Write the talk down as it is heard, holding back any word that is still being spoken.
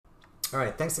All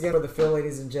right, thanks again for the fill,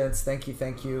 ladies and gents. Thank you,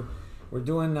 thank you. We're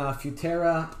doing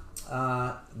Futera,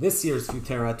 this year's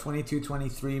Futera,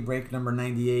 22-23, break number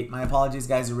 98. My apologies,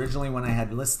 guys. Originally, when I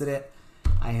had listed it,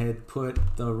 I had put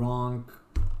the wrong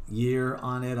year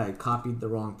on it. I copied the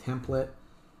wrong template.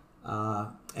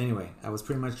 Anyway, I was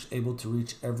pretty much able to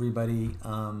reach everybody,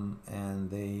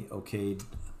 and they okayed,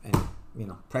 and you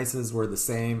know, prices were the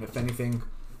same. If anything,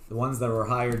 the ones that were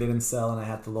higher didn't sell, and I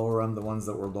had to lower them. The ones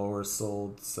that were lower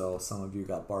sold, so some of you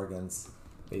got bargains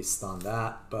based on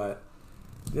that. But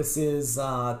this is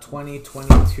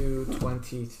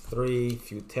 2022-23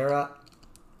 Futera,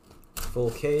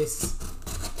 full case,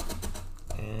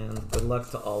 and good luck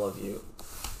to all of you.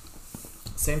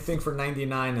 Same thing for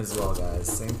 99 as well, guys.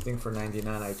 Same thing for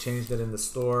 99. I changed it in the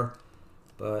store,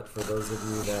 but for those of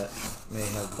you that may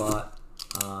have bought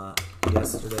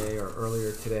yesterday or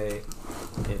earlier today,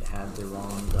 it had the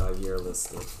wrong year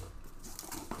listed.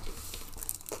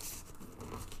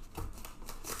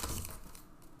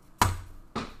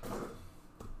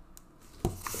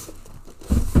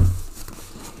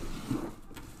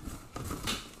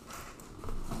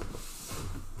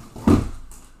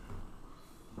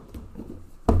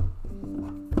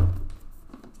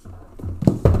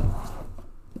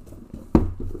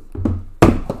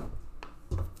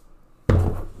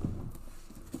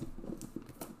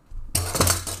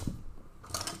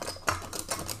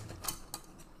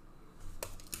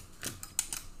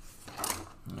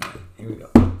 Here we go.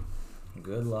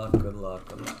 Good luck, good luck,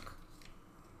 good luck.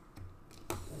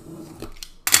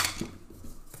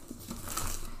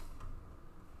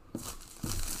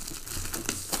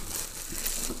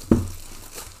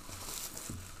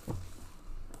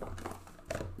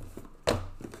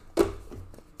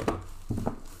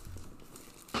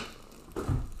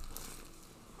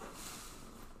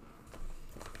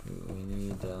 We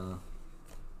need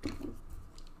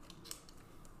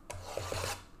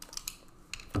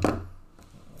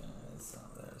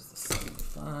there's the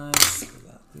 75s. We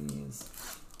got these.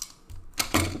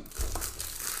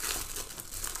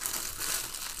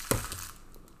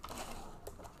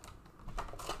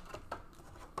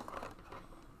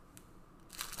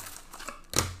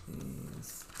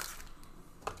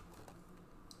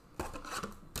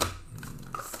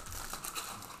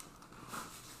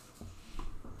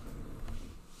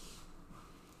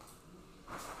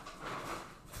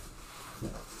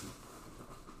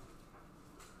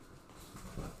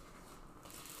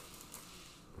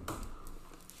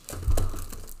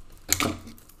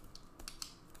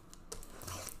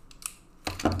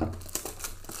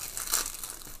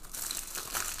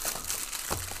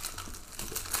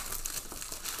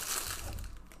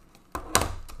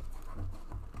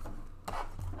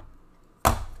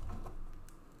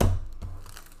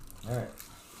 All right.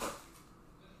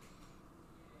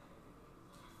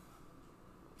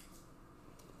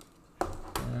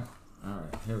 Yeah. All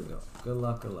right, here we go. Good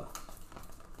luck, good luck.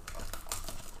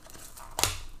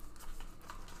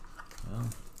 Well,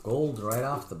 gold right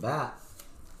off the bat.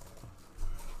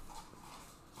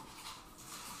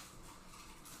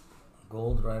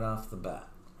 Gold right off the bat.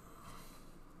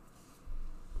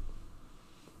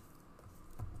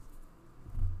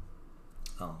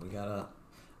 Oh, we gotta...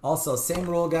 Also, same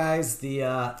rule, guys.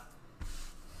 The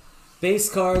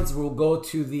base cards will go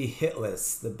to the hit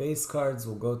list. The base cards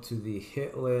will go to the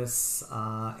hit list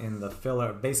in the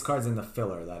filler. Base cards in the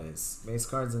filler, that is. Base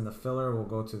cards in the filler will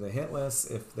go to the hit list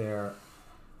if they're...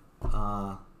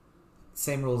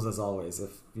 same rules as always. If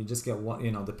you just get one,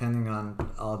 you know, depending on...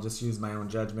 I'll just use my own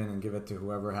judgment and give it to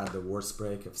whoever had the worst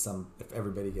break if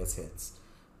everybody gets hits.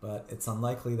 But it's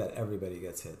unlikely that everybody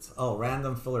gets hits. Oh,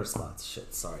 random filler spots.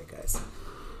 Shit, sorry, guys.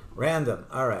 Random.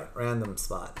 All right, random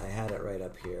spot. I had it right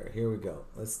up here. Here we go.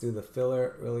 Let's do the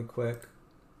filler really quick.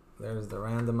 There's the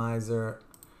randomizer.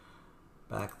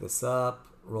 Back this up.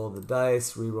 Roll the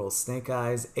dice. Reroll snake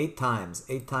eyes. 8 times.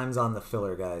 8 times on the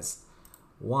filler, guys.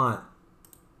 1,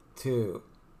 2,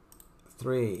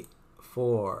 3,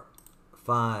 4,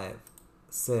 5,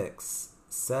 6,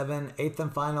 7. 8th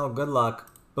and final. Good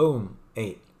luck. Boom.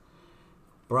 8.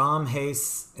 Brom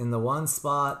Hayes in the 1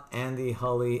 spot. Andy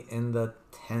Hully in the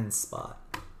 10 spot.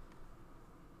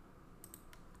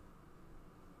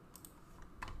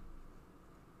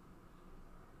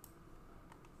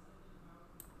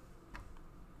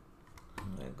 All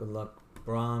right, good luck,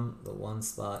 Brom. The 1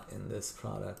 spot in this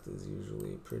product is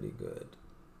usually pretty good.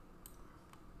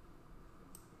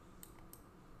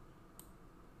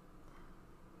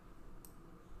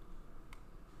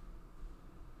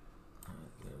 All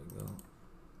right, there we go.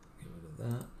 Get rid of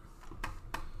that.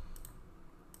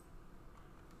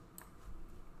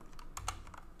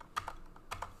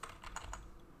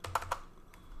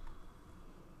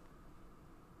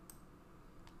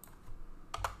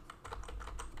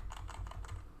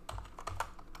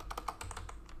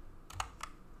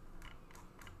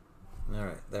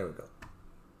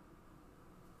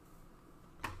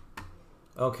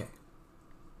 Okay.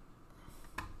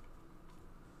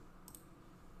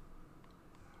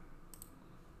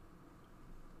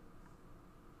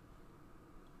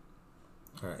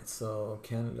 All right, so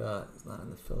Canada is not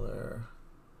in the filler.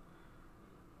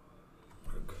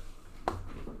 We're good.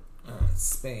 All right,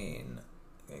 Spain.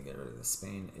 Gotta get rid of the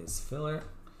Spain is filler.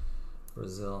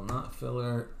 Brazil not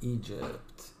filler.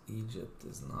 Egypt. Egypt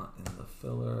is not in the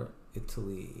filler.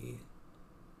 Italy.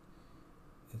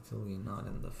 Italy not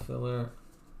in the filler.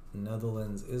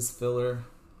 Netherlands is filler.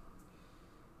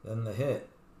 Then the hit.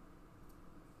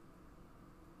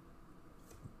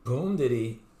 Boom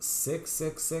diddy. Sick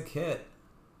hit.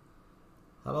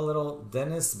 How about a little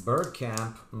Dennis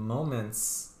Bergkamp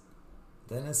moments?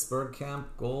 Dennis Bergkamp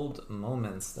gold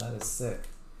moments. That is sick.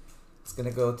 It's going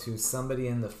to go to somebody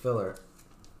in the filler.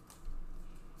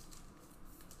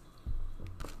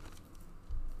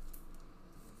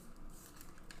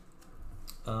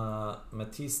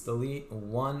 Matisse Delete,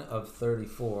 1 of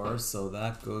 34. So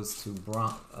that goes to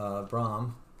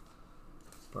Brahm.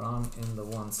 Brahm in the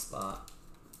 1 spot.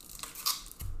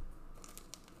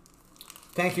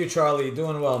 Thank you, Charlie.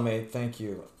 Doing well, mate. Thank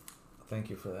you. Thank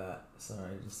you for that.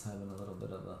 Sorry, just having a little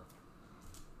bit of a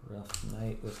rough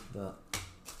night with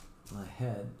my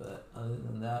head, but other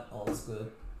than that, all's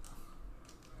good.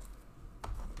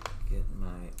 Get my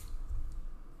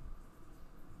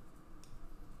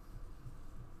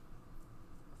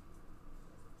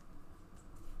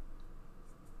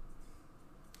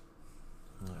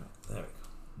there we go.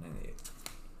 98.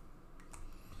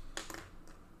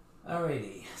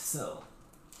 Alrighty, so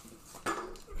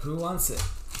who wants it?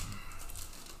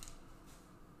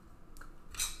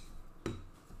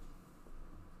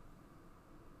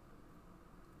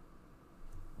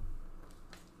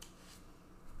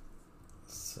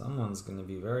 Someone's going to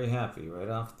be very happy right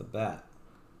off the bat.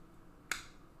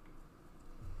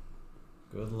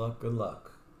 Good luck, good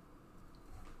luck.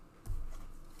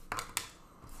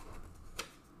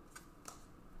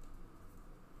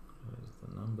 There's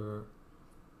the number.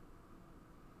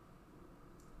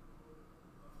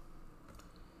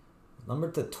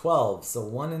 Number to 12. So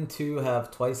 1 and 2 have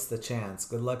twice the chance.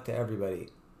 Good luck to everybody.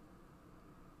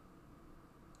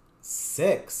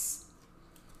 6.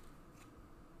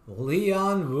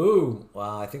 Leon Wu.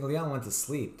 Wow, I think Leon went to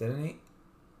sleep, didn't he?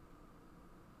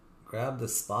 Grabbed the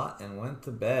spot and went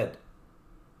to bed.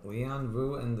 Leon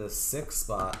Wu in the 6th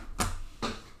spot.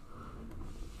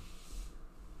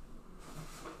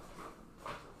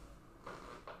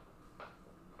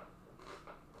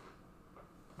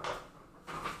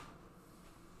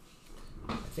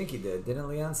 I think he did. Didn't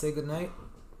Leon say goodnight?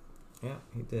 Yeah,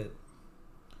 he did.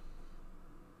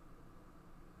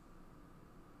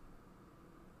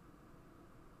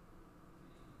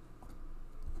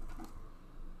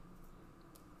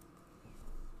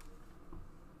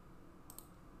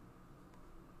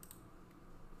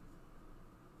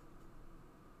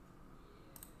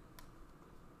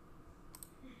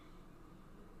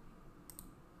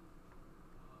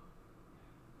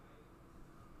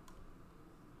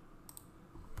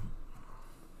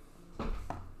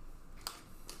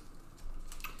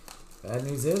 Bad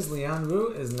news is Leon Wu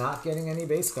is not getting any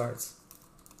base cards.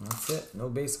 That's it. No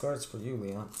base cards for you,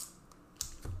 Leon.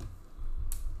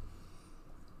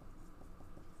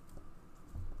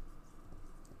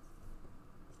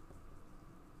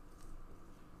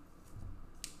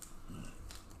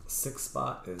 Sixth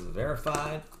spot is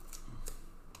verified.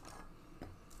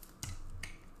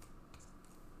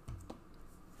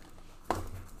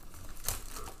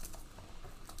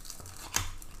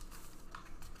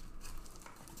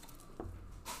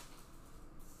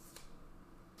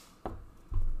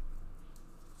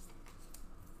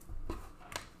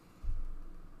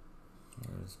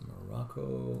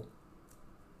 Morocco,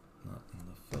 not in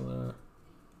the filler.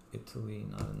 Italy,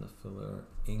 not in the filler.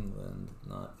 England,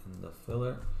 not in the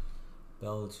filler.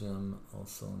 Belgium,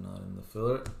 also not in the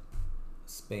filler.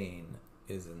 Spain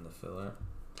is in the filler.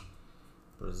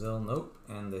 Brazil, nope.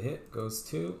 And the hit goes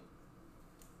to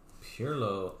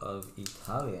Pirlo of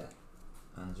Italia.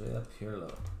 Andrea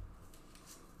Pirlo.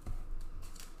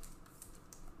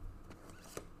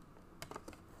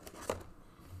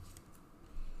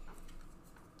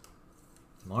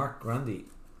 Mark Grundy.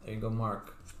 There you go,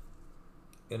 Mark.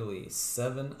 Italy,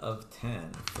 7 of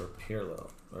 10 for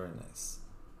Pirlo. Very nice.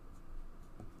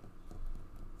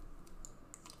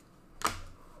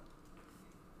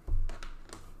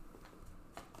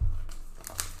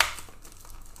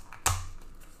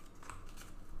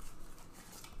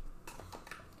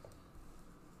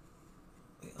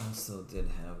 We also did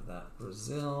have that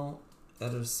Brazil.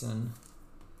 Ederson,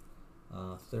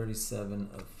 37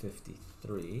 of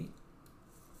 53.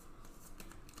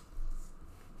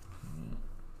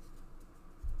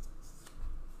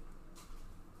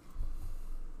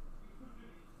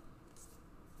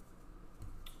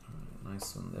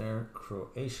 Nice one there.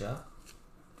 Croatia.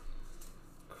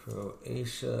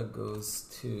 Croatia goes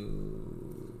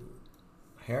to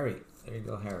Harry. There you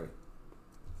go, Harry.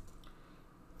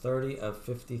 30 of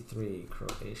 53,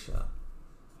 Croatia.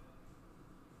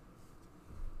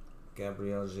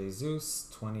 Gabriel Jesus,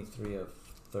 23 of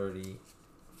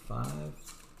 35.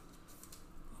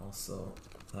 Also,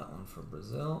 that one for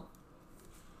Brazil.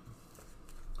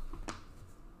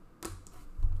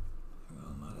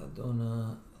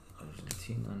 Maradona,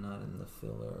 Argentina not in the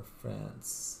filler.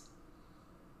 France.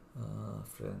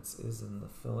 France is in the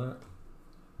filler.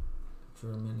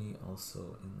 Germany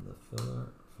also in the filler.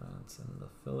 France in the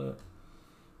filler.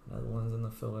 Netherlands in the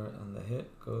filler. And the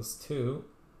hit goes to...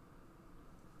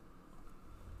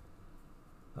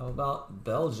 How about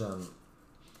Belgium?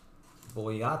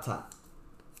 Boyata.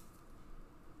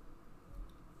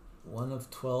 1 of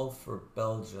 12 for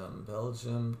Belgium.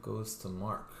 Belgium goes to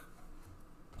Mark.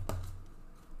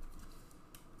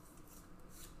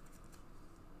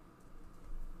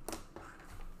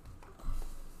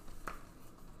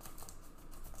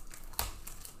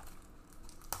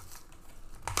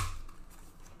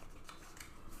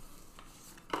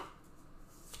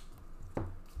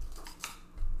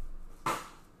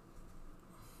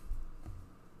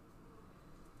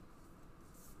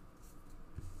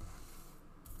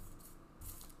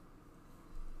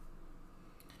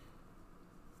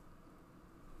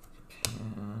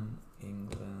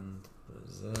 England,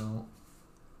 Brazil,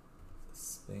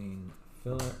 Spain,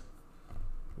 filler.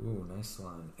 Ooh, nice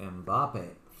one. Mbappe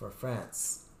for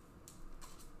France.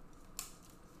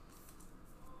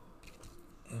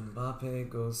 Mbappe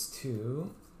goes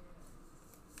to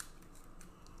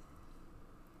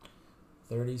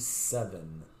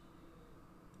 37.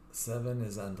 7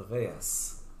 is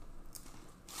Andreas.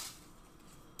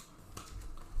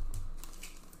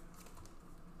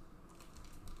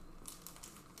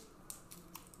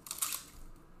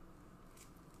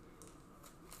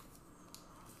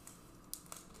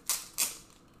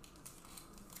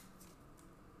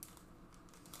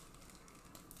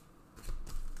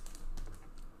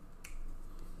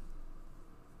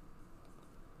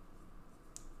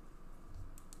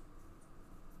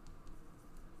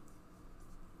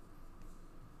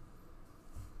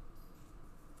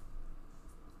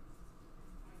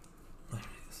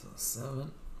 So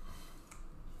 7.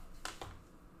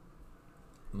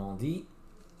 Mondi.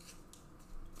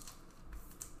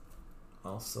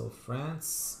 Also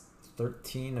France.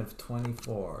 13 of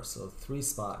 24. So 3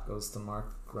 spot goes to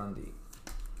Mark Grundy.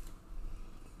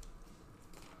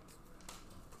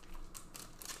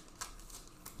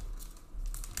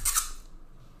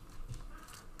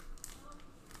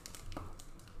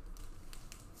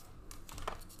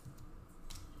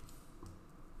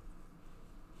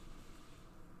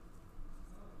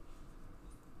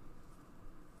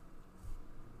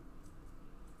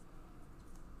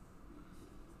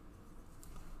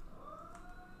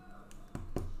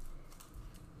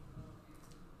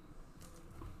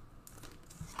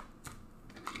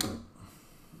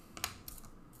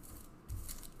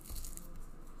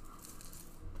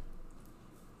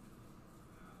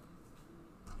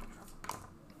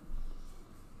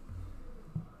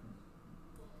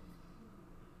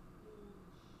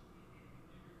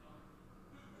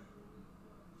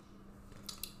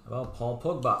 Well, Paul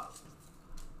Pogba.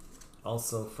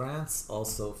 Also France,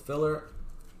 also filler.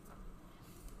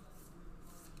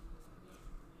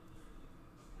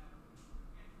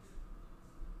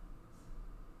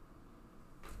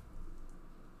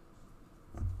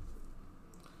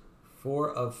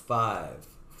 Four of 5.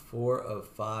 4 of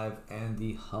 5,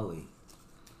 Andy Hully.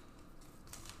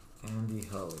 Andy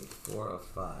Hully, 4 of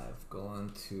 5.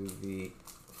 Going to the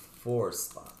 4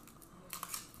 spot.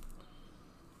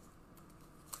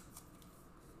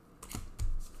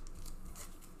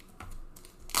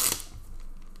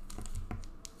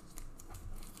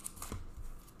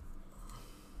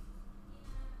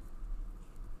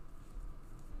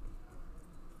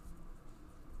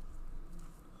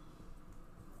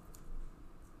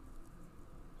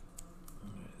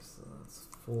 So that's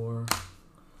 4.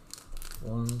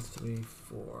 1, 3,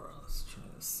 4. Let's try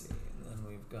to see. And then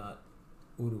we've got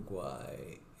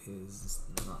Uruguay is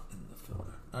not in the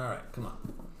filler. Alright, come on.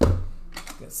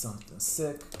 Get something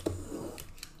sick.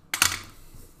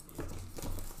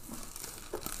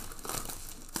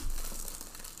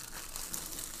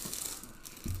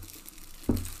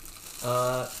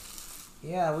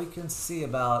 Yeah, we can see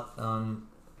about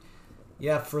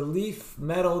yeah, for Leaf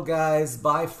Metal guys,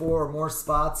 buy 4 or more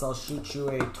spots, I'll shoot you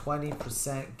a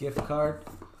 20% gift card.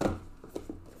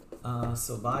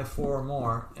 So buy 4 or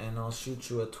more, and I'll shoot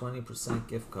you a 20%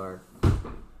 gift card.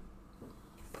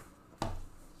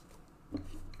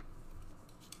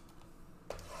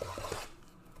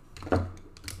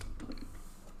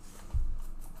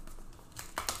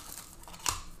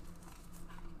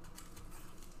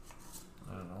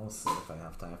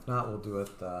 have time. If not, we'll do it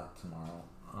tomorrow.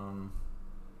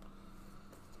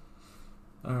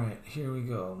 All right, here we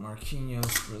go.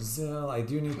 Marquinhos, Brazil. I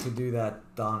do need to do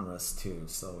that Donruss too,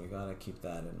 so we gotta keep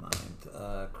that in mind.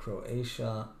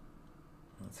 Croatia.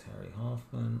 That's Harry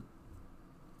Hoffman.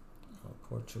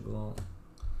 Portugal.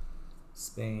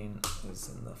 Spain is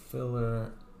in the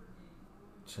filler.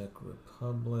 Czech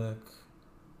Republic.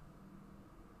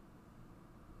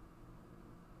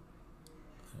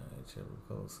 Alright, Czech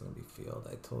Republic's gonna be field.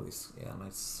 I totally, yeah, my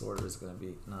sorter is gonna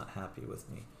be not happy with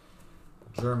me.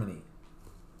 Germany.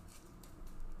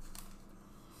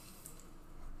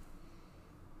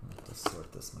 I have to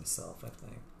sort this myself, I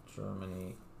think.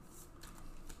 Germany.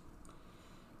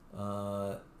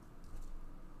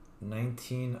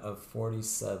 19 of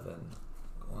 47.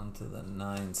 Going to the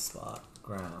 9 spot.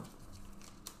 Ground.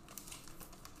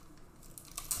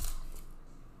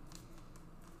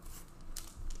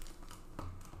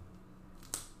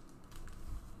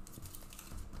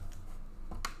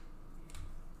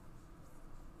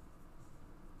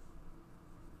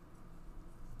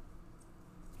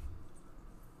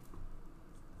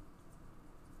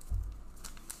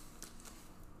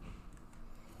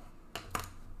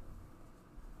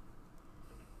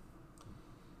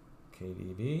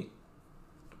 KDB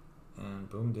and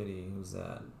Boom Diddy, who's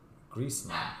that?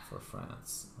 Griezmann for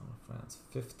France. France,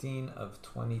 15 of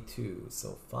 22.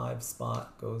 So 5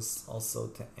 spot goes also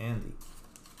to Andy.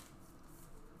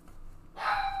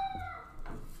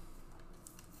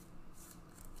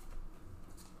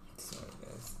 Sorry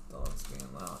guys, dog's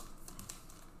being loud.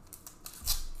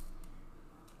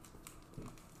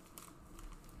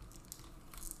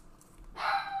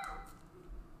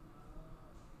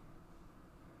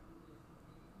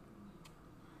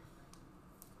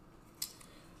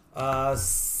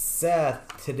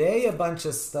 Seth, today a bunch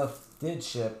of stuff did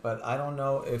ship, but I don't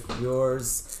know if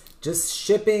yours, just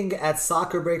shipping at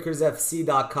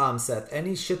soccerbreakersfc.com, Seth.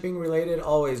 Any shipping related,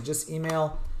 always just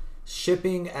email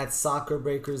shipping at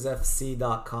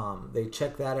soccerbreakersfc.com. They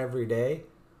check that every day.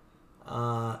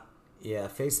 Yeah,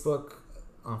 Facebook,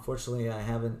 unfortunately I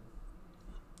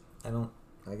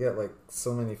get like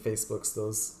so many Facebooks,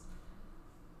 those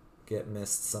get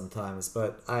missed sometimes,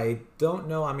 but I don't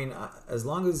know. I mean, as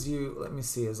long as you, let me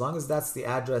see, as long as that's the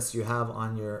address you have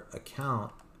on your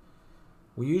account,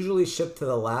 we usually ship to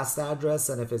the last address,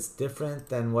 and if it's different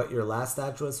than what your last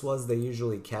address was, they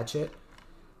usually catch it.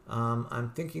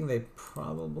 I'm thinking they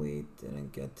probably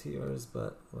didn't get to yours,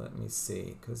 but let me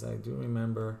see, because I do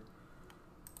remember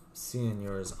seeing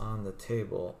yours on the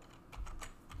table.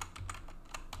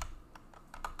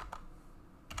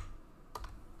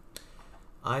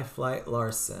 iFlight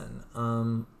Larson.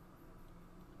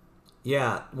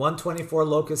 Yeah, 124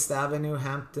 Locust Avenue,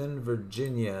 Hampton,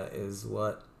 Virginia is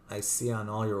what I see on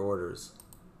all your orders.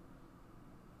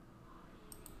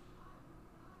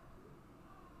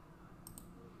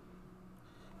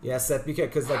 Yeah, Seth,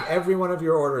 because like every one of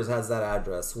your orders has that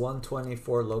address,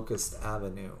 124 Locust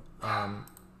Avenue.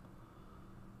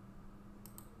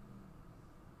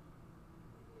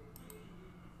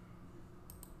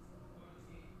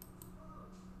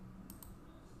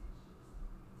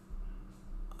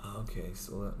 Okay,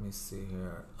 so let me see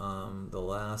here. The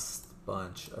last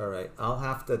bunch. All right, I'll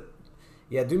have to.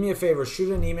 Yeah, do me a favor.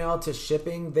 Shoot an email to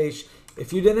shipping.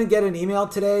 If you didn't get an email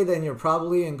today, then you're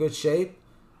probably in good shape.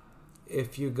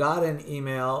 If you got an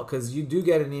email, because you do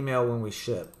get an email when we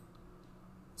ship.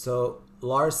 So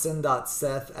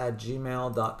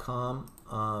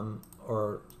larson.seth@gmail.com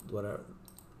or whatever.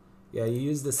 Yeah, you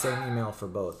use the same email for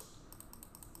both.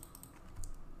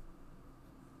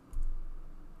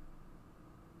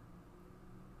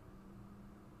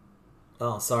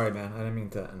 Oh, sorry, man. I didn't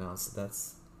mean to announce.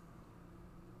 That's...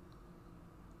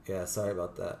 Yeah, sorry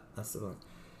about that. That's the one.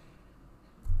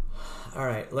 All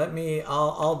right,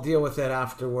 I'll deal with it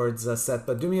afterwards, Seth.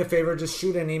 But do me a favor, just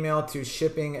shoot an email to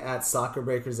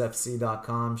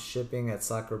shipping@soccerbreakersfc.com.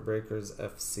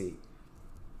 Shipping@soccerbreakersfc.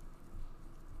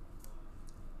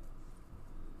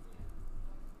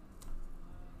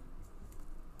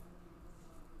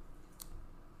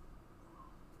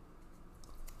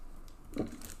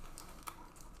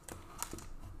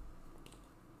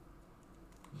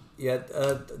 Yeah,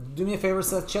 do me a favor,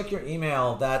 Seth. Check your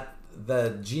email, the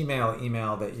Gmail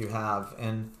email that you have,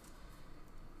 and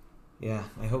yeah,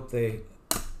 I hope they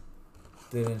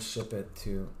didn't ship it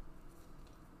to.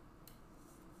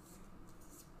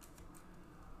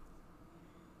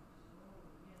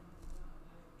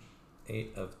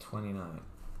 Eight of 29.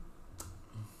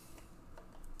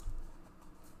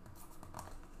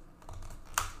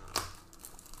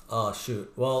 Oh,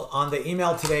 shoot. Well, on the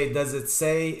email today, does it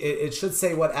say, it should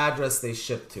say what address they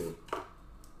ship to.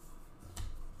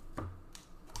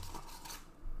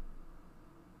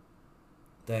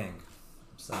 Dang.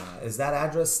 So, is that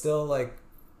address still like?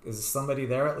 Is somebody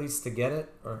there at least to get it,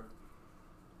 or?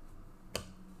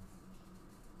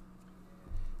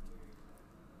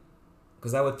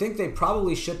 Because I would think they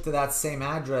probably shipped to that same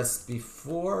address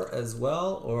before as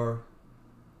well, or.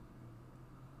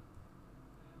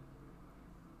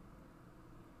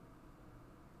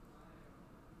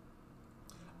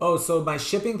 Oh, so my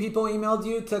shipping people emailed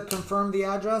you to confirm the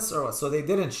address, or what? So they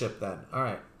didn't ship then. All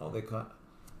right. Oh, they caught.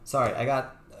 Sorry, I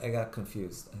got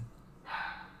confused.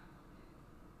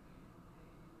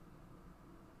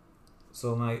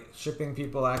 So my shipping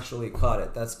people actually caught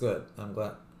it. That's good. I'm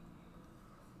glad.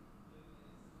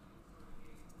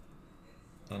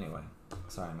 Anyway,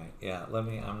 sorry, mate. Yeah,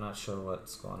 I'm not sure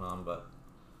what's going on, but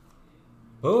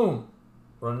boom,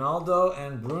 Ronaldo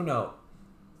and Bruno.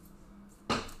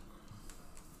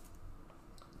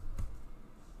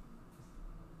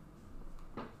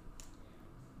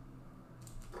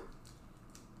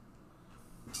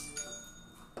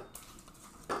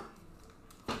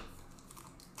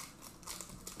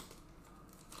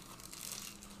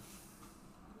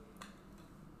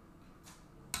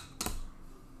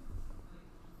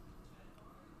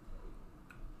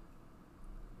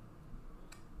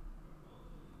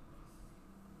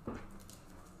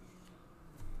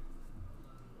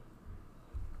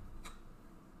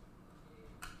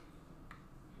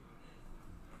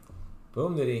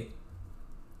 Boom, diddy.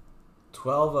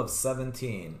 12 of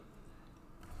 17.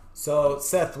 So,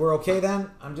 Seth, we're okay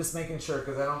then? I'm just making sure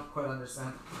because I don't quite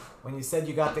understand. When you said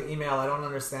you got the email, I don't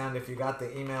understand if you got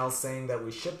the email saying that we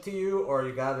shipped to you or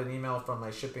you got an email from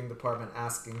my shipping department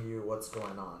asking you what's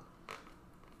going on.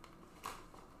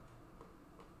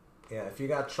 Yeah, if you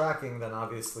got tracking, then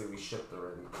obviously we shipped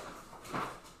already.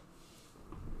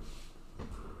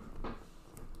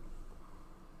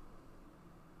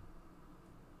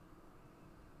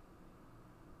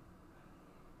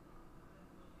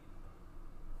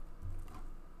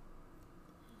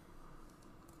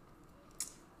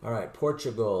 All right,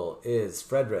 Portugal is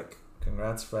Frederick.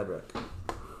 Congrats, Frederick.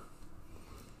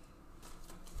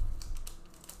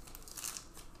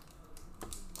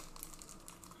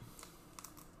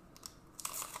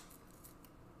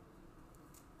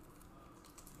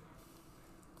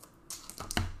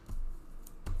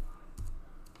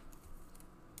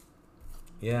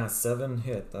 Yeah, 7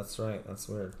 hit. That's right. That's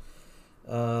weird.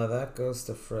 That goes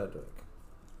to Frederick.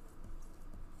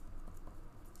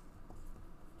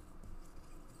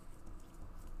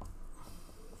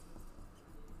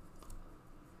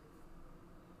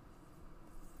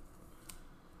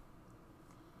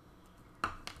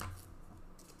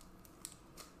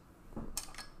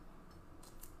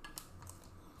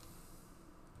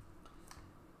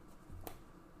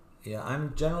 Yeah,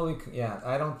 I'm generally,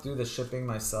 I don't do the shipping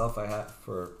myself. I have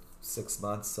for 6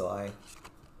 months, so I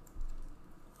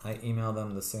email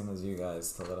them the same as you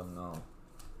guys to let them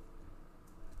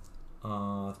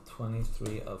know.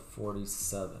 23 of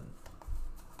 47.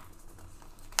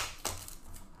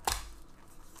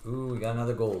 Ooh, we got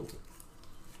another gold.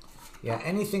 Yeah,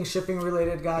 anything shipping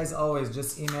related, guys, always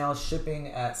just email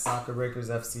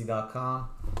shipping@soccerbreakersfc.com.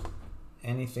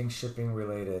 Anything shipping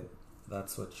related,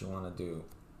 that's what you want to do.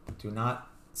 Do not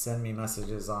send me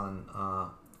messages on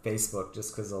Facebook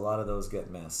just because a lot of those get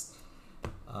missed.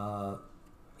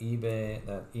 eBay,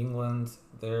 that England,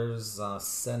 there's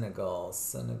Senegal.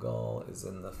 Senegal is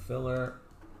in the filler.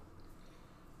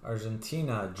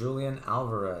 Argentina, Julian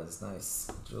Alvarez. Nice.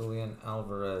 Julian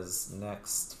Alvarez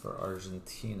next for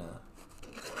Argentina.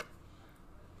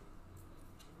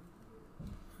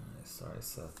 Sorry,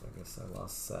 Seth. I guess I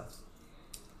lost Seth.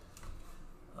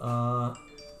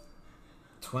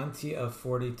 20 of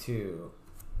 42.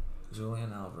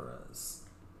 Julian Alvarez.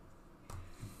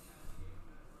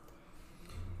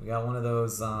 We got one of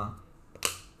those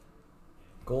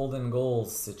golden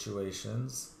goals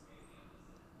situations.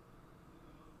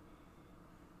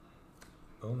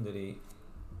 Boom, diddy.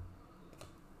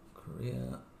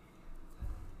 Korea.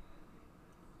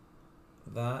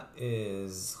 That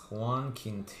is Juan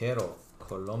Quintero.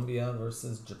 Colombia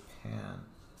versus Japan.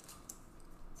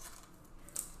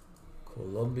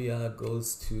 Colombia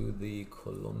goes to the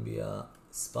Colombia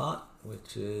spot,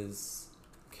 which is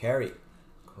carry.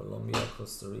 Colombia,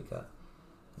 Costa Rica.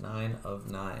 9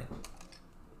 of 9.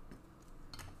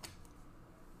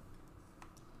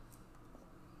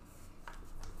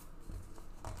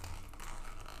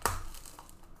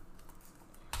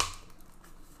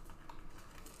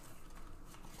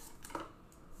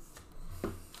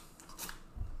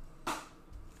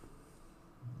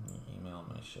 Email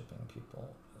my shipping people.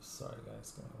 Sorry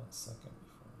guys, give me 1 second before.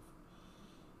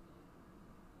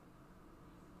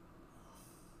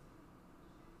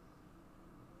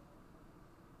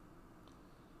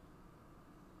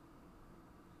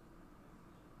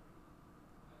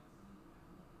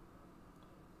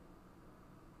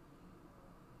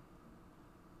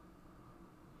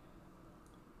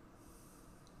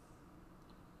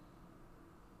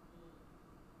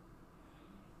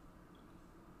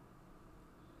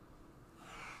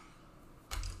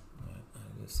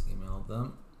 just emailed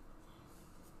them.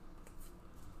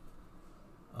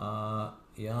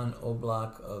 Jan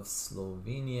Oblak of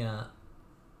Slovenia.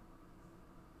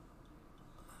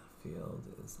 Field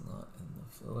is not in the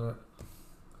filler.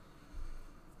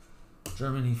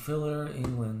 Germany filler,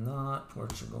 England not,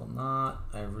 Portugal not,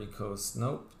 Ivory Coast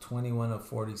nope. 21 of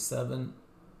 47.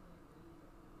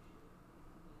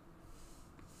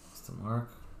 That's to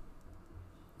Mark.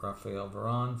 Rafael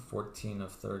Varane, 14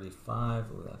 of 35.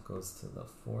 Oh, that goes to the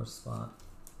 4 spot.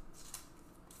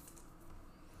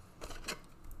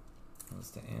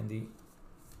 Goes to Andy.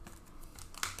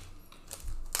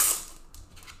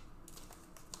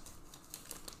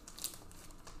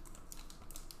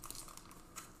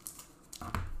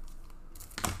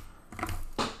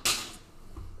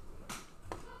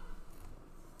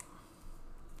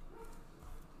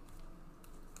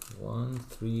 One,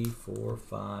 three, four,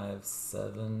 five,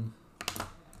 seven.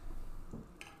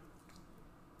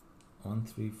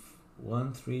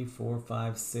 1, 3, 4,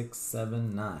 5, 6,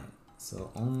 7, 9.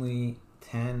 So only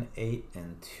 10, 8,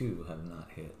 and 2 have not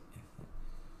hit.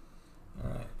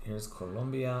 Alright, here's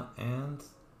Colombia and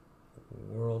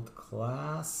world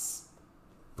class.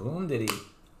 Boom diddy.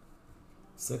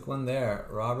 Sick one there.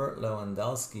 Robert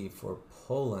Lewandowski for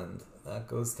Poland. That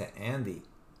goes to Andy.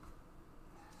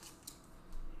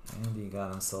 Andy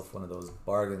got himself one of those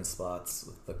bargain spots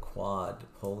with the quad.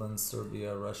 Poland,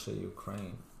 Serbia, Russia,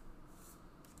 Ukraine.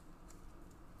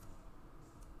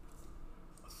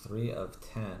 3 of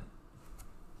 10.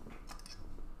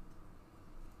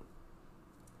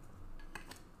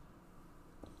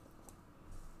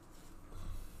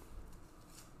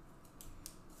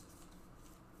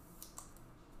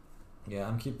 Yeah,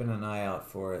 I'm keeping an eye out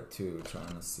for it too, trying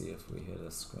to see if we hit a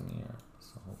screener.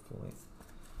 So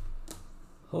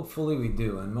hopefully we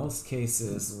do. In most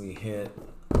cases, we hit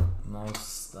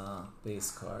most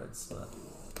base cards, but.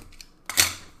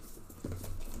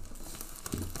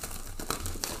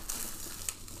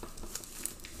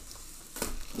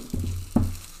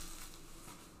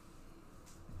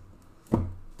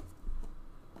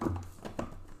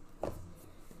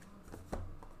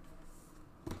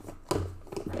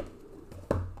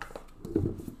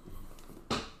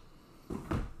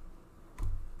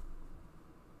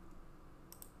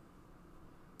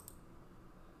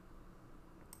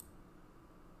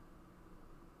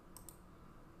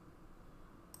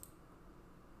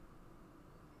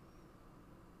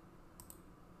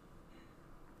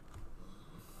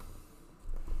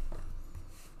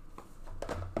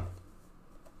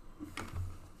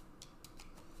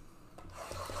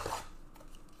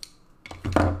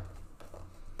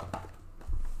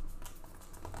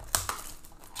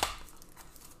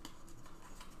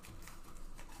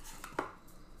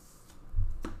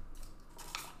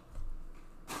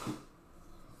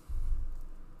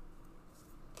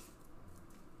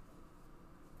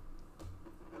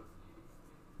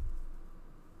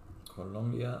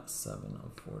 Colombia, 7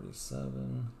 of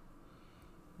 47.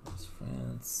 There's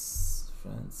France,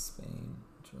 Spain,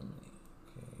 Germany.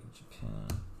 Okay,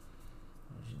 Japan,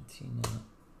 Argentina,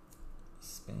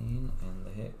 Spain, and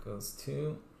the hit goes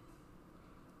to.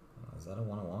 Is that a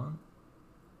 101?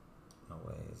 No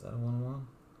way, is that a 101?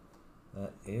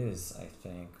 That is, I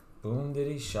think. Boom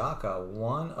diddy shaka,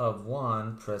 1 of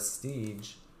 1,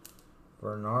 prestige.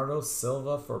 Bernardo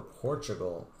Silva for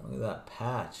Portugal. Look at that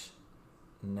patch.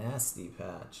 Nasty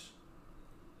patch.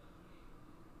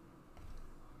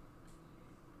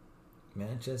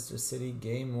 Manchester City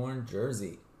game worn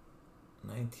jersey.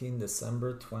 19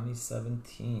 December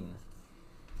 2017.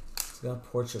 It's got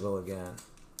Portugal again.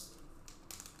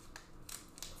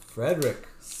 Frederick.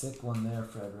 Sick one there,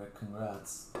 Frederick.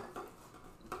 Congrats.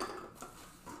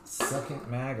 Second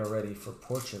mag already for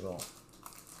Portugal.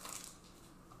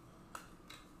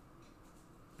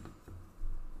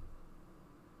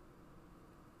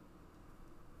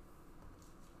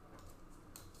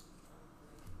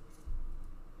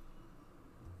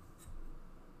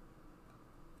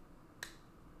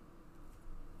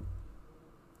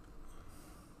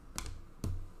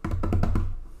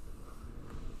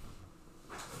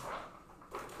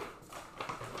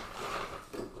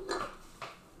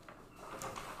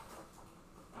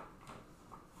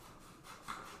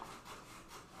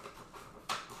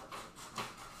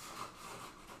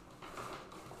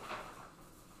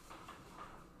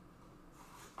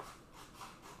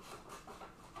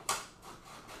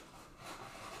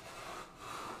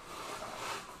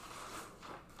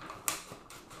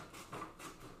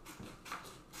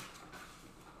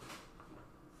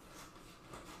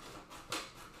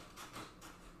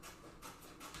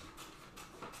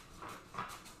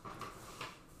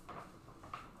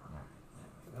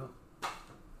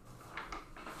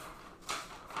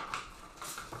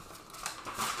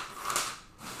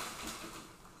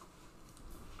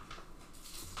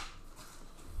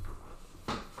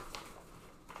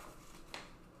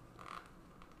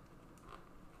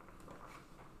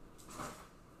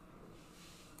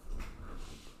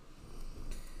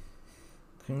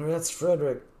 Congrats,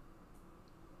 Frederick.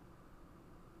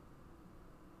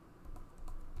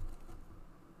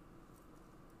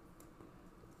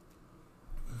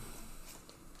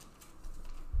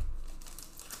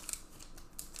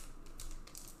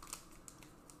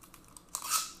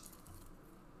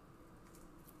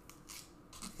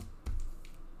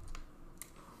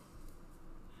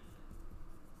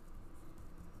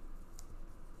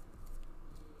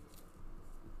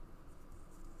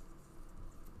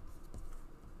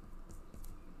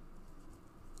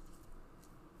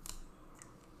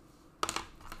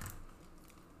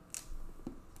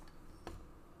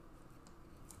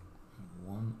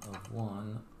 Of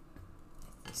one,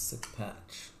 the sick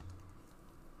patch.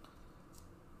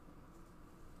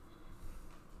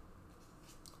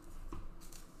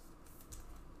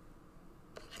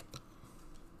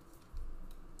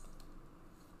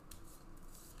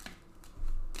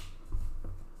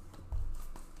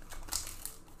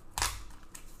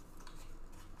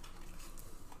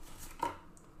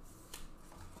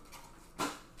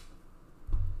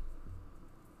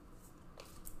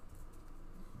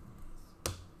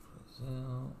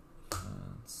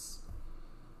 France.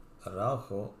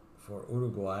 Araujo for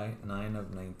Uruguay, 9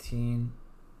 of 19.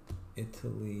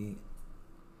 Italy.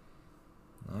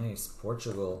 Nice.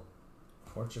 Portugal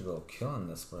killing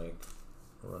this break.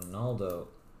 Ronaldo,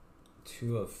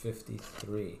 2 of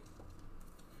 53.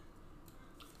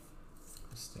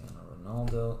 Cristiano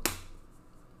Ronaldo.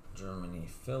 Germany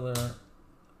filler.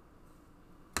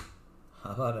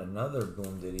 How about another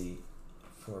boom diddy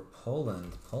for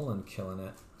Poland? Poland killing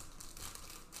it.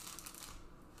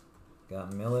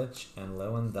 Got Milic and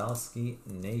Lewandowski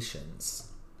nations.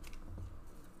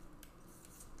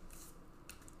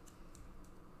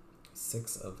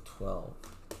 6 of 12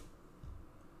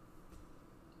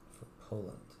 for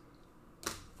Poland.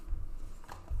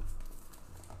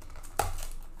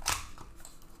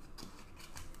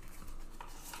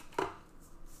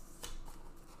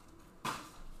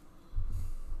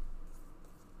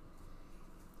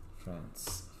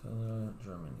 France filler,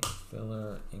 Germany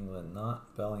filler, England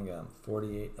not, Bellingham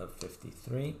 48 of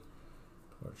 53,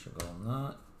 Portugal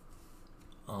not,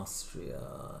 Austria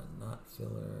not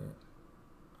filler.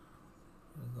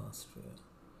 Where's Austria?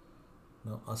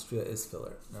 No, Austria is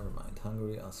filler. Never mind.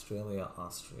 Hungary, Australia,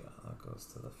 Austria. That goes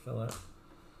to the filler.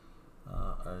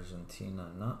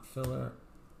 Argentina not filler.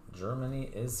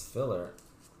 Germany is filler.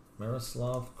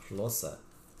 Miroslav Klose.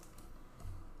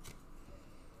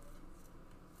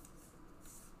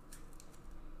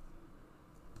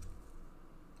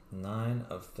 9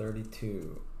 of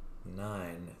 32.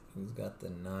 9. Who's got the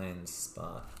 9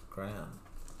 spot? Graham.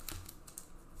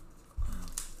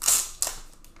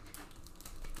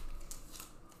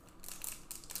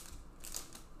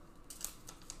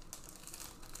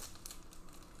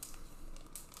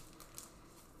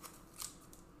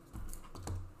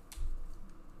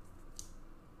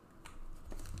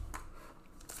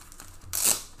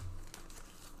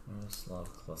 Miroslav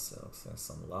Klose. Looks like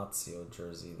some Lazio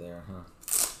jersey there, huh?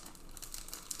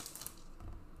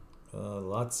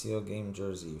 Lazio game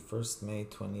jersey, 1st May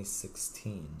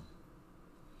 2016.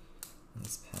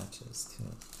 Nice patches too.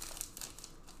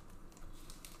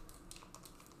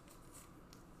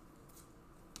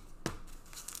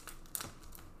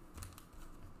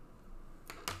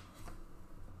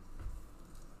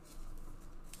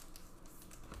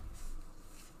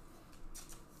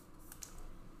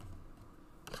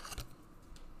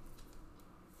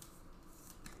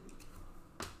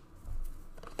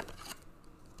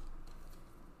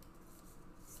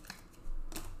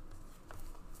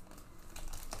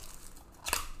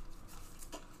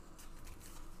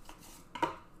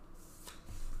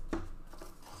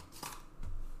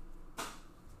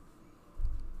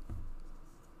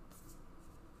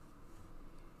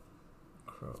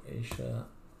 Croatia.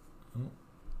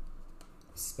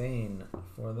 Spain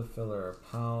for the filler,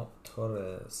 Pau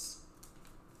Torres.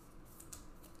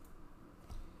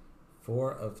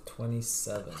 4 of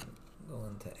 27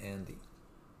 going to Andy.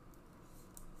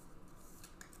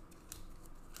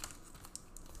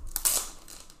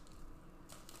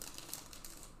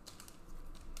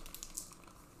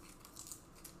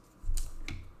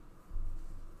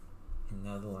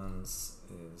 Netherlands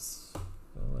is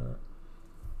filler.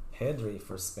 Pedri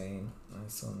for Spain.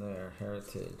 Nice one there.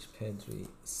 Heritage. Pedri,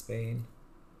 Spain.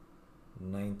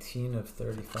 19 of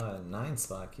 35. 9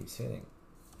 spot keeps hitting.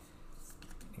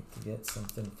 Need to get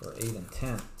something for 8 and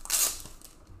 10.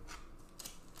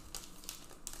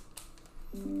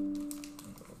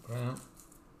 Graham.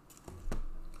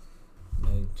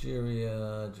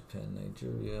 Nigeria. Japan,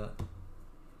 Nigeria.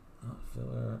 Not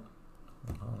filler.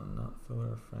 Holland, not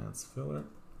filler. France, filler.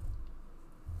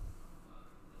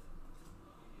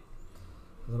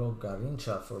 Little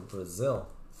Garincha for Brazil.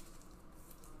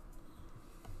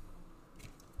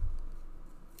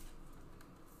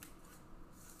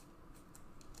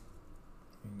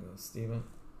 Here you go, Steven.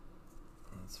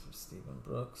 That's for Stephen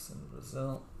Brooks in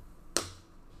Brazil.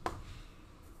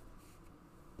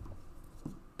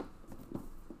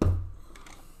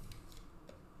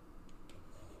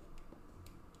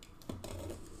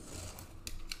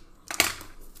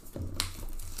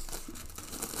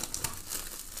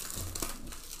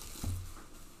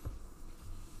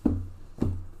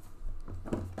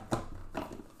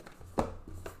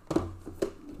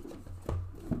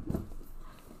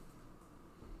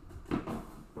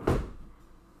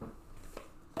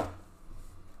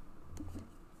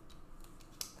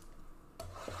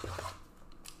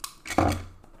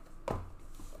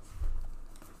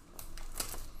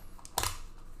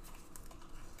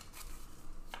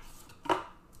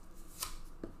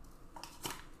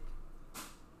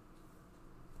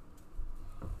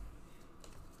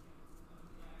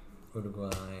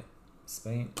 Uruguay,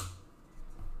 Spain,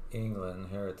 England,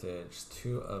 Heritage,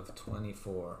 2 of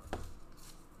 24.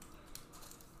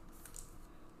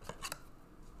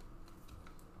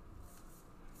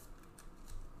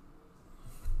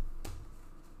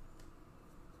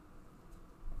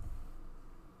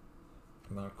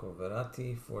 Marco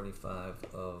Verratti, 45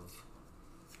 of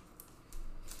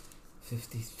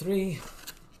 53.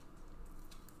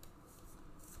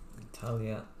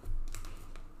 Italia.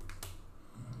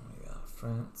 We got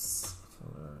France.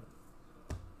 Filler.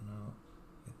 No.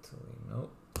 Italy.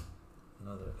 Nope.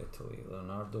 Another Italy.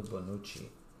 Leonardo Bonucci.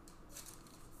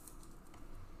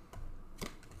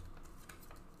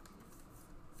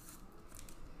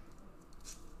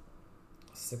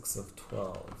 Six of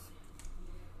 12.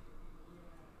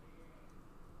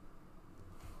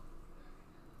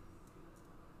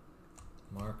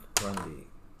 Mark Grundy,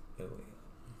 Italy.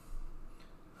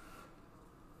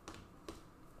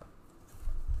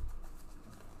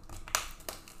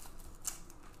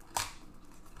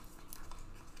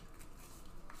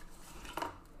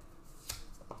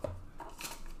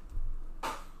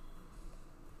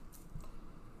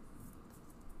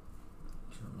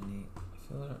 Germany,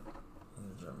 filler.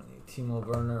 Germany. Timo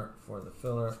Werner for the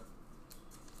filler.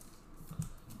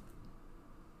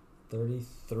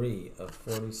 33 of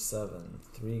 47.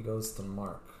 3 goes to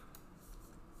Mark.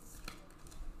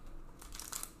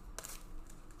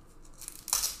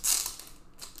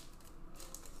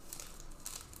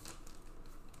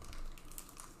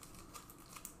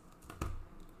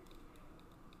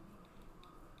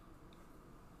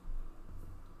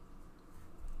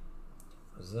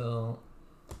 Brazil,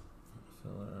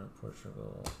 filler.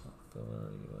 Portugal, not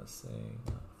filler. USA,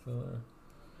 not filler.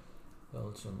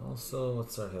 Belgium also.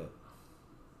 What's our hit?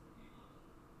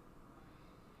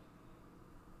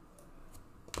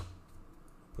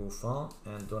 Buffon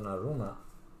and Donnarumma,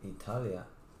 Italia.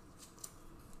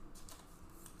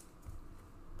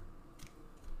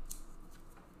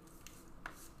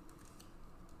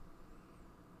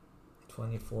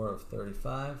 (24 of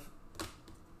 35).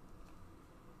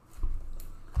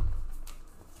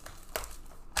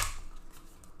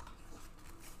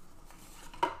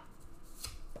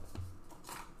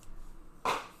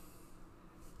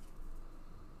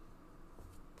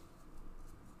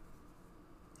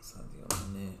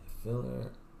 Filler.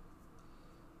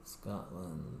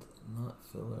 Scotland, not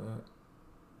filler.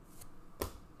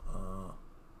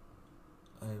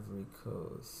 Ivory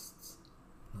Coast,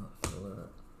 not filler.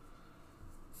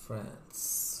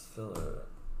 France, filler.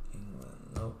 England,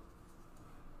 nope.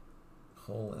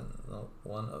 Poland, nope.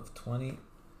 1 of 20.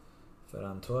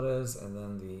 Ferran Torres, and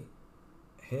then the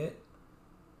hit.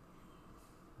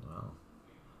 Wow.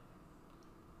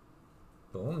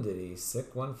 Boom, did he?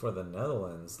 Sick one for the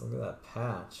Netherlands. Look at that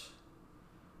patch.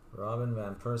 Robin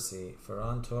Van Persie.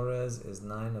 Ferran Torres is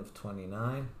 9 of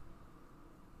 29.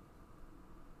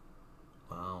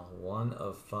 Wow, 1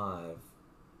 of 5.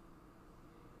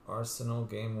 Arsenal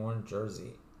game-worn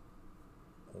jersey.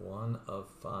 1 of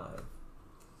 5.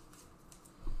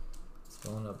 It's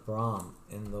going to Brom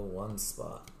in the 1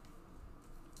 spot.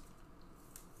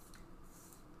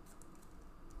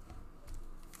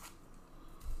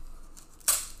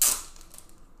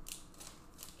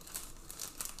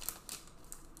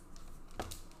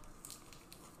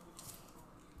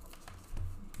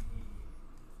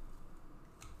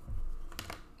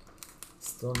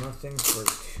 Still nothing for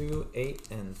 2, 8,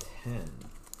 and 10.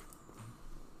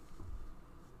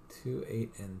 2,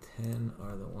 8, and 10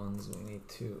 are the ones we need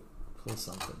to pull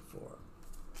something for.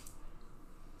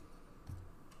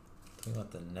 Talking about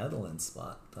the Netherlands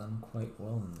spot, done quite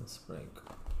well in this break.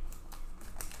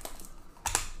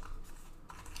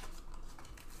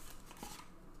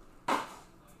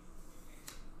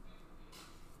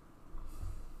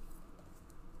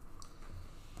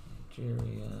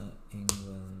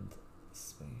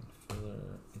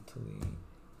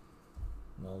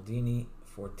 Maldini,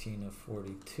 14 of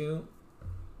 42.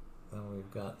 Then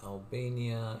we've got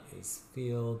Albania is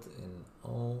field in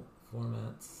all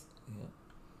formats. Yeah.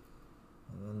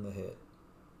 And then the hit.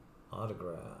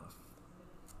 Autograph.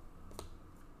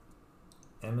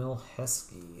 Emil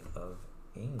Heskey of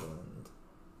England.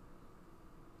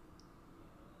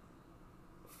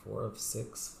 4 of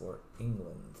 6 for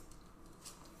England.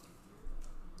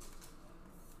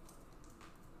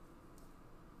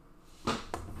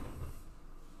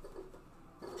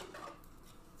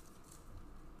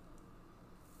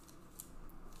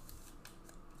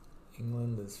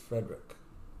 England is Frederick.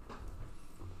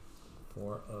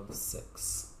 4 of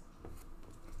 6.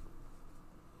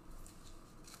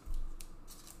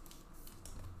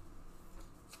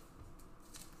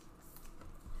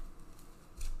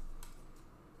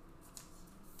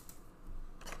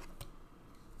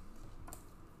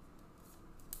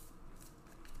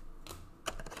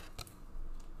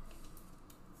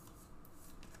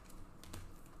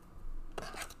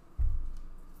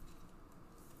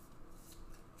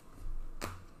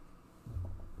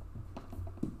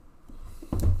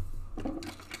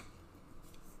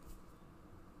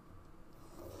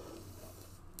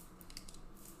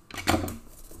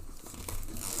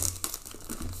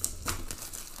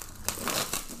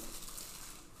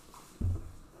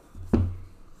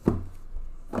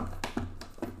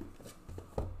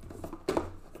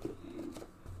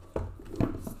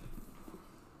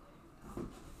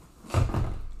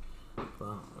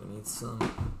 Some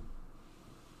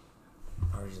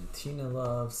Argentina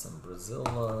love, some Brazil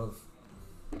love.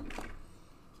 This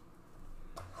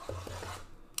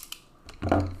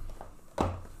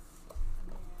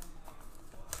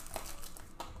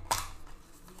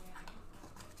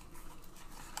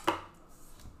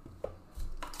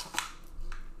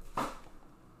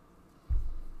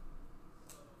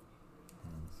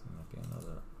might be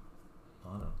another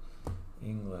auto.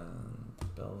 England,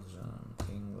 Belgium,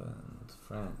 England,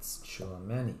 France,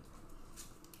 Chouameni.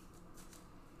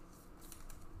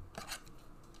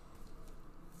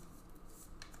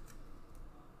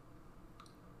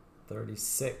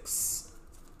 36.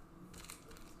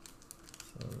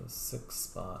 So the 6th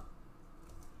spot.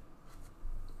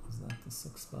 Is that the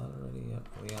 6th spot already? Yep,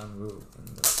 Leon Wu in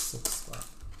the 6th spot.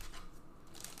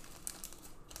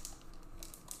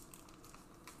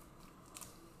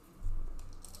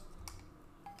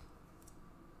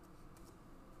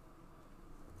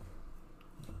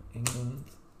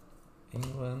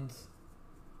 England.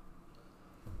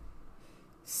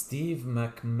 Steve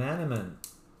McManaman.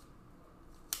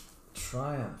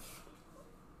 Triumph.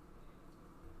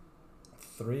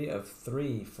 3 of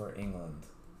 3 for England.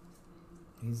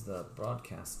 He's the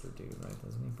broadcaster dude, right?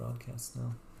 Doesn't he broadcast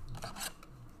now?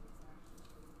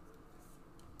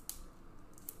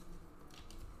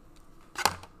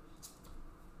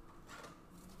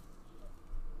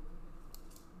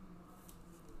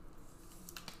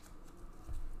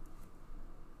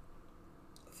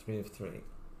 Three of 3.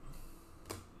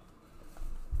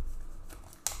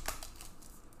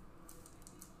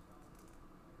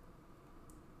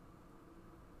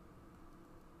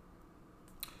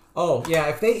 Oh, yeah,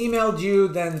 if they emailed you,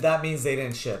 then that means they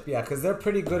didn't ship. Yeah, because they're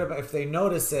pretty good about, if they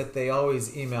notice it, they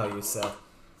always email you, so.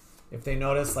 If they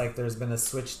notice, like, there's been a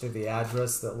switch to the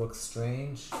address that looks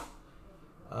strange,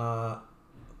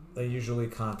 they usually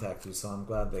contact you, so I'm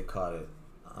glad they caught it.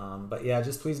 But yeah,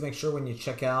 just please make sure when you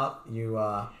check out, you,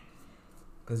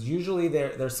 because usually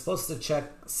they're supposed to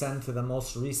send to the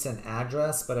most recent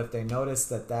address, but if they notice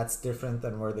that that's different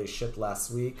than where they shipped last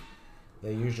week,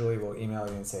 they usually will email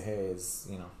you and say, hey,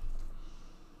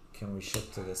 can we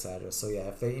ship to this address? So yeah,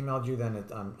 if they emailed you, then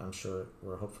I'm sure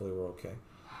hopefully we're okay.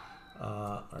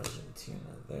 Argentina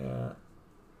there.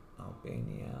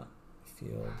 Albania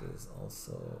field is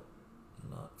also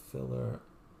not filler.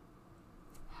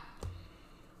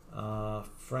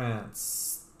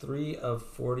 France, 3 of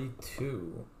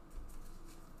 42.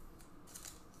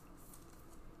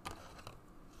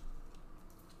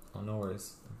 Oh, no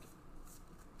worries.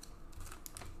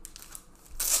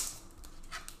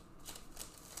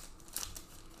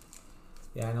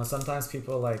 Yeah, I know sometimes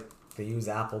people they use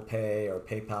Apple Pay or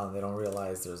PayPal and they don't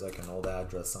realize there's like an old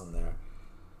address on there.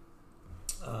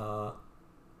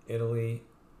 Italy,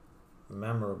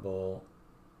 memorable.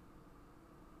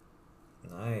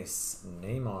 Nice.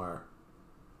 Neymar,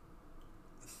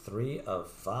 3 of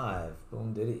 5.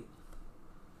 Boom diddy.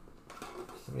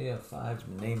 3 of 5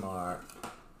 Neymar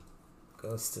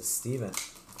goes to Steven.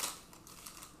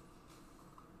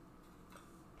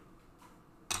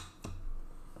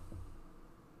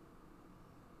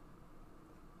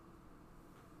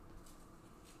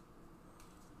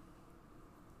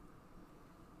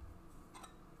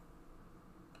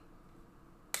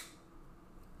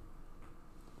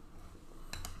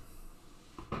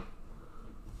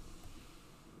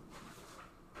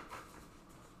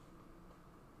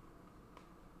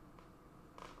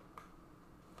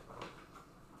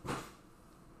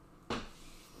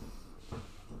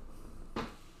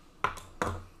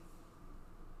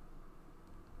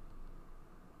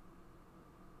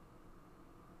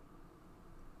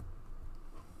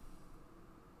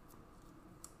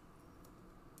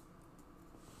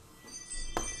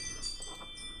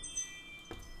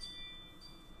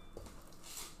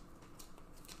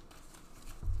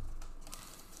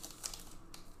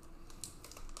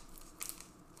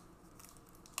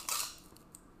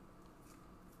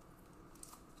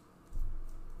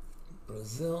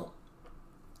 Brazil,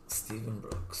 Stephen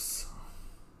Brooks.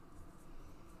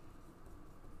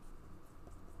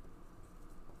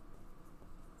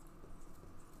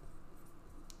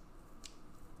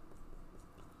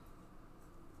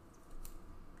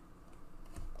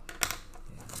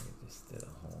 Yeah, we just did a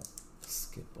whole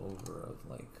skip over of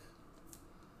like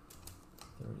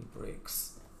 30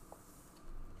 breaks.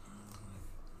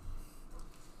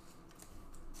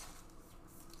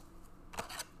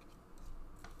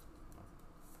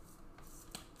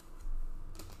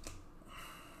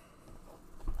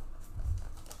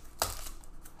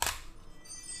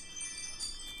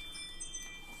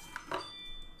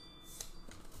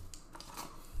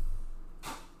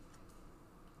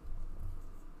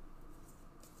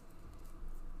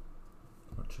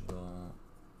 Portugal,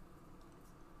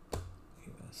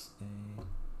 USA,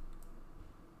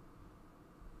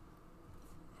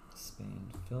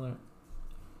 Spain filler,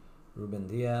 Ruben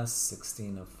Diaz,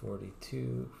 16 of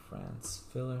 42, France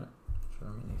filler,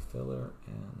 Germany filler,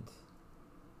 and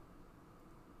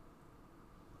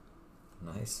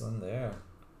nice one there.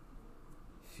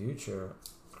 Future,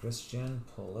 Christian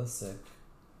Pulisic,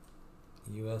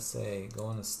 USA,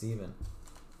 going to Steven.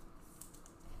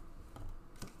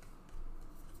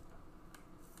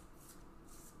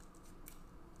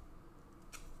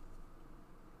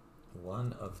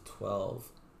 One of 12.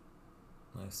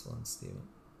 Nice one, Steven.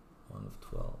 1 of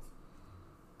 12.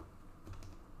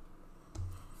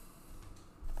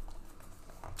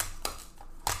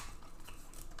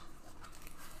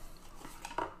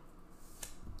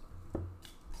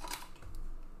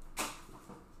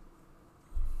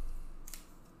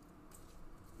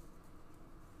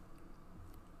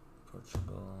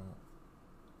 Portugal.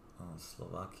 Oh,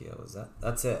 Slovakia. Was that?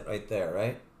 That's it right there,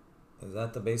 right? Is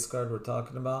that the base card we're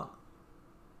talking about?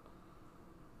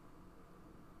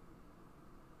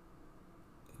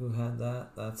 Who had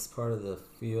that? That's part of the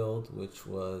field, which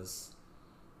was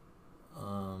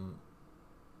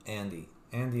Andy.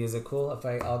 Andy, is it cool if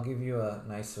I'll give you a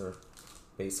nicer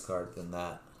base card than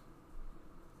that?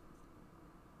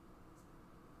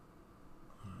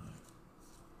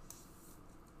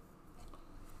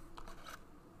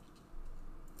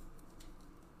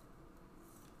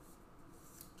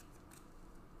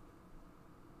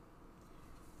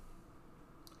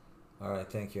 All right,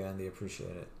 thank you, Andy.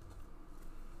 Appreciate it.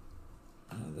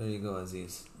 There you go,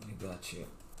 Aziz. I got you.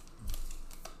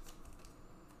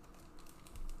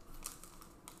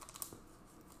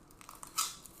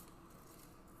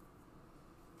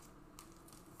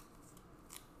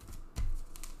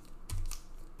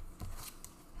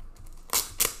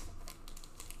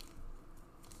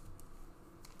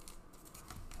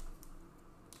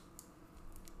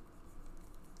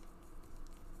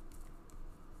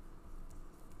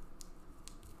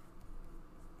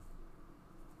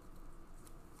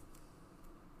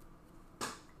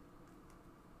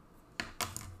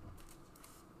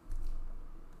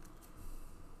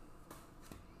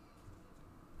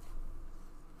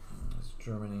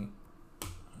 Germany,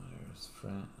 there's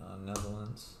France,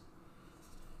 Netherlands,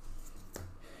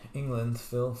 England,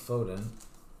 Phil Foden,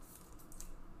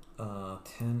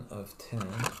 10 of 10.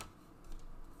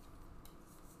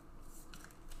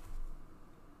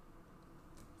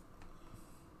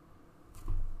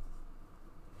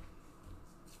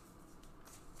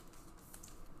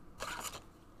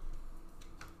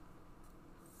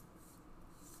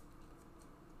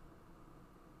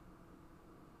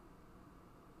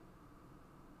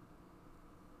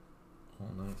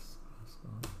 Oh, nice.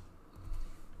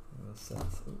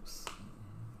 Oops.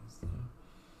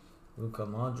 Luka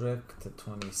Modric to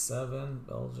 27,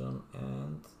 Belgium,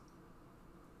 and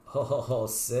oh,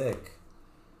 sick.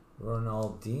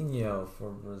 Ronaldinho for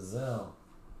Brazil.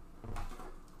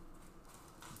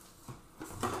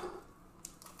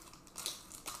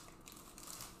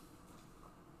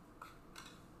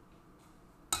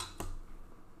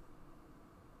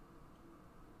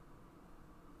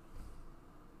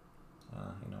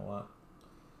 You know what?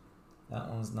 That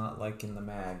one's not liking the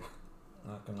mag.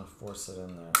 Not gonna force it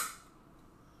in there.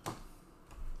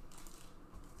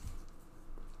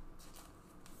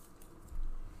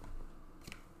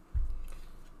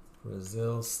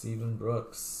 Brazil, Stephen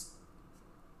Brooks.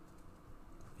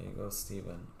 There you go,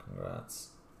 Stephen. Congrats.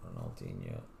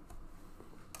 Ronaldinho.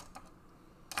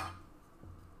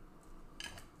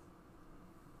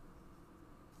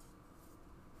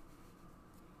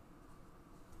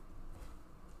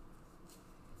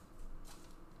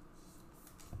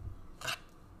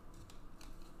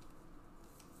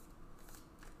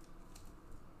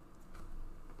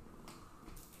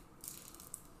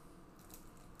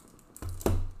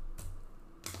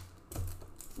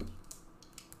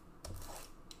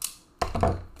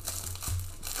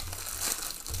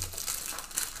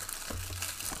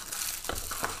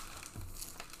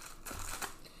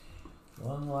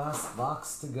 One last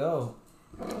box to go.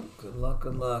 Good luck,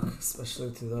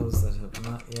 especially to those that have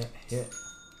not yet hit.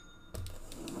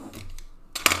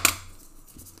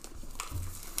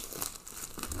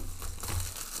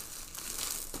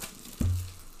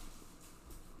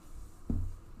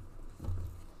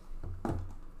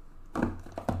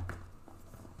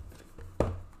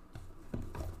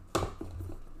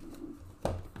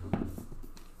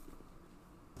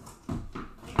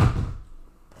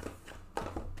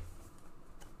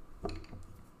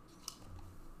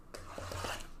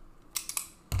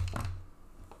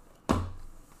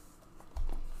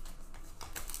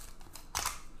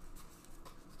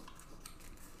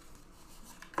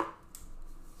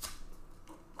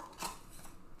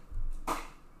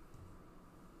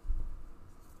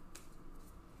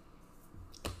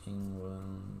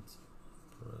 England,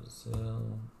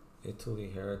 Brazil, Italy,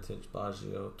 Heritage,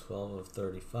 Baggio, 12 of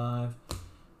 35.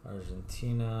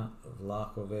 Argentina,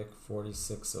 Vlahovic,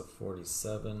 46 of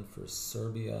 47 for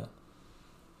Serbia.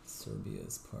 Serbia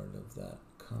is part of that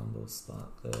combo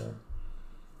spot there.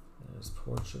 There's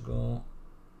Portugal,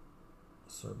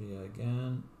 Serbia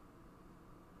again.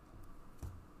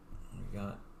 We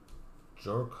got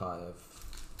Djorkaeff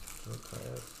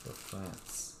for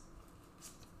France.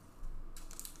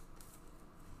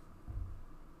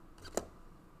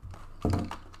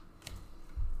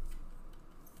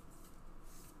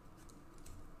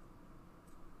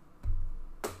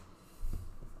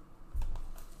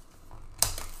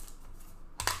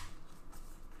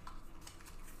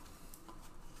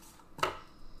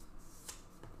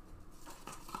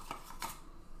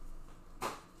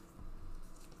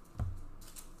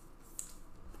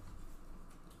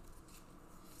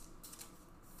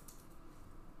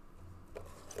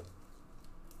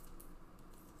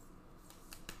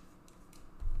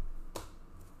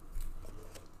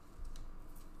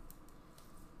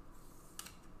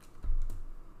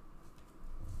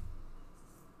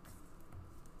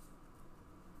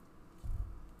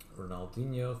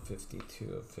 Ronaldinho,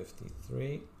 52 of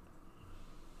 53.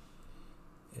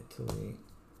 Italy,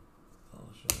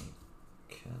 Belgium,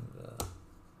 Canada,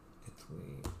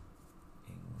 Italy,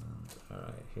 England.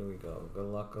 Alright, here we go. Good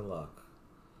luck, Come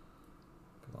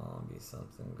on, be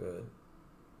something good.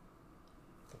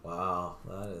 Wow,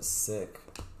 that is sick.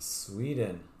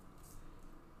 Sweden.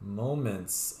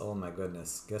 Moments. Oh my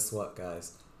goodness. Guess what,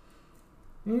 guys?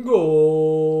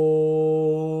 Goal!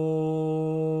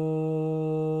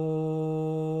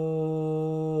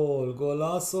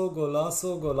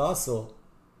 Golazo.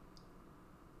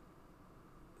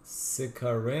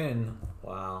 Sikarin.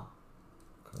 Wow.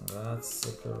 Congrats,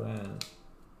 Sikarin.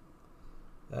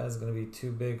 That is going to be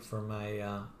too big for my,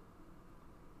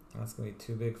 that's going to be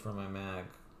too big for my mag.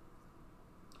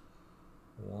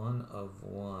 1 of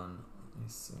 1. Let me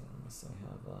see, unless I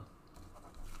have a...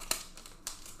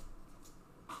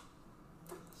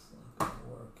 It's not going to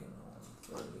work in a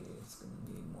 130. It's going to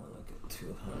need more like a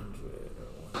 200 or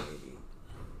 180.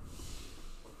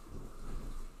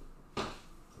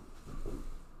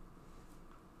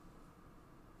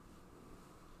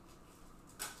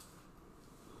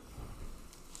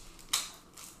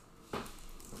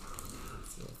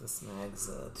 Let's see if this mag's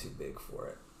too big for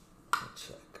it. I'll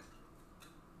check.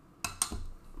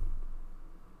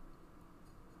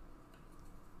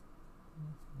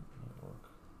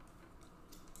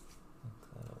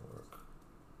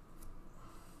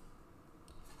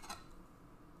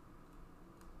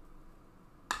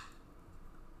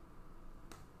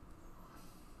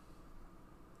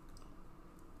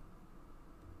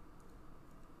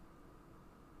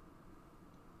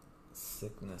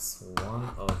 Sickness, 1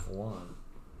 of 1.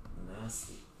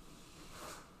 Nasty.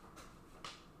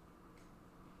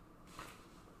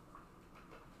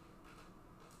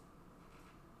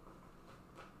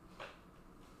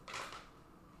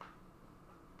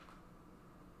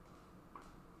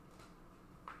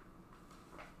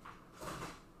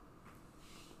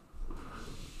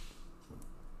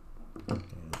 Yeah,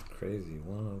 it's crazy.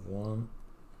 1 of 1.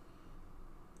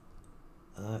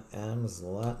 I am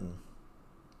Zlatan.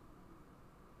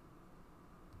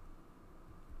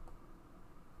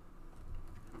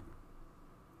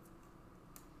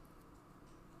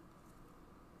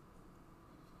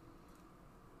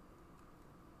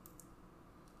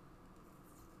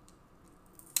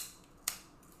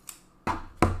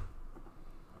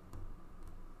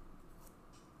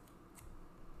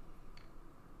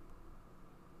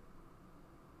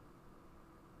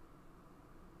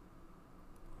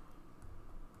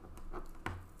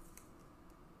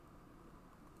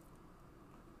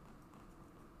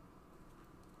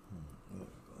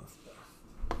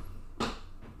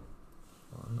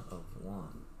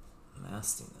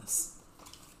 Nastiness.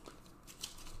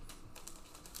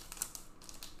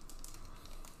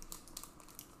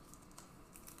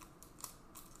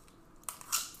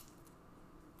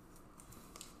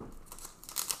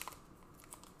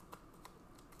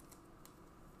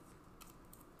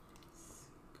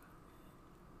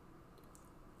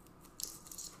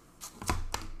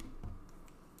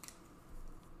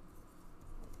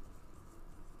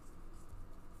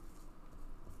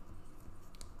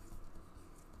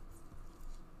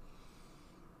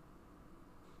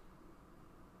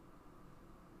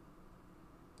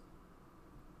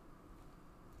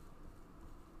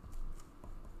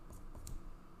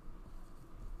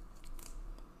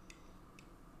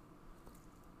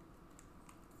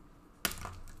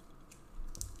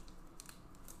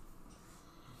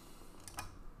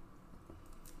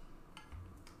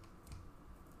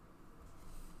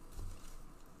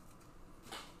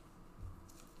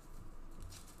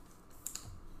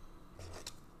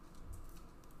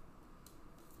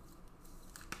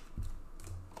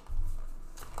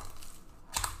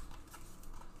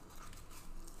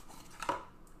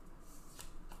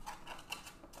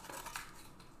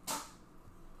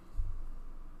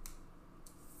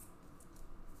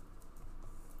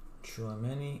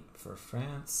 Chouameni for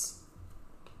France.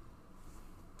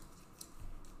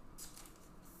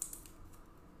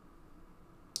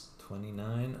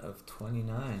 29 of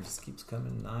 29. Just keeps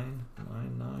coming. 9,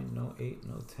 9, 9. No 8,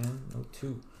 no 10, no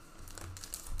 2.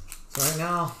 So right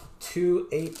now, 2,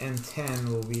 8, and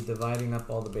 10 will be dividing up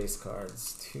all the base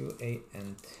cards. 2, 8,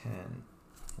 and 10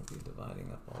 will be dividing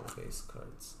up all the base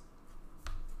cards.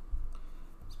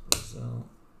 It's Brazil,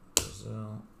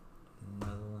 Brazil,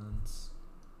 Netherlands,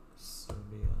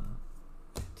 Serbia,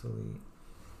 Italy.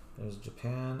 There's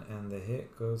Japan, and the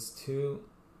hit goes to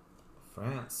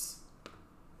France.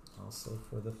 Also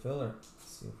for the filler.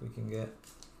 Let's see if we can get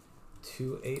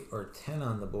 2, 8, or 10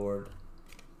 on the board.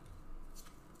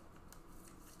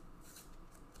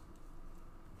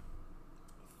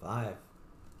 Five.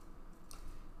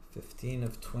 15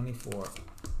 of 24.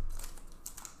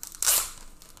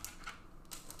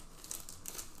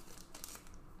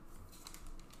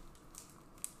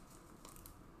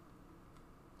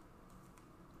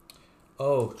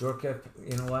 Oh, Djorkaeff,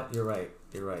 you know what? You're right.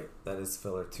 You're right. That is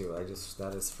filler too.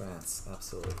 That is France.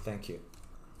 Absolutely. Thank you.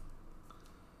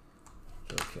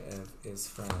 Djorkaeff is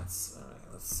France. All right,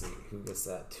 let's see. Who gets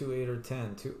that? 2, 8, or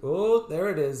 10? 2. Oh, there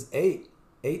it is. 8.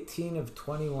 18 of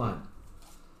 21.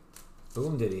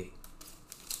 Boom diddy.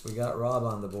 We got Rob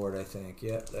on the board, I think.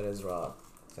 Yep, that is Rob.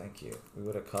 Thank you. We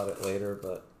would have caught it later,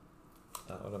 but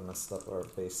that would have messed up our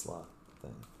base slot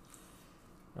thing.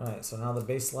 Alright, so now the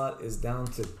base slot is down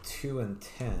to 2 and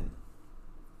 10.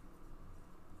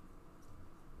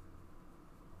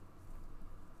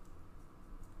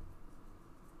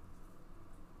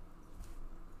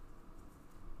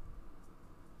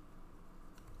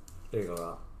 There you go,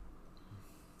 Rob.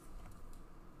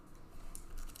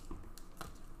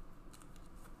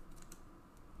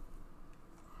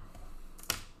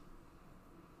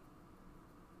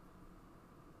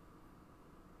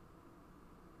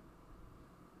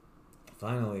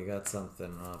 Finally got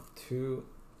something, Rob. 2.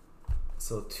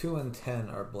 So 2 and 10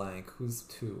 are blank. Who's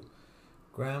 2?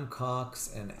 Graham,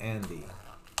 Cox, and Andy.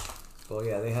 Well,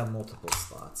 yeah, they have multiple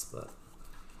slots, but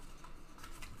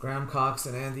Graham, Cox,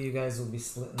 and Andy, you guys will be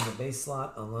splitting the base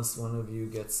slot unless one of you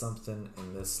gets something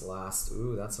in this last.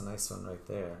 Ooh, that's a nice one right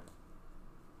there.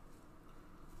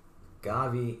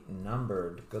 Gavi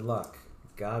numbered. Good luck.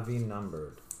 Gavi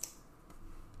numbered.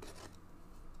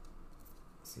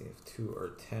 See if 2 or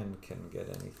 10 can get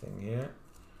anything here.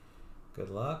 Good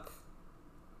luck.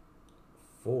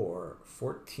 4.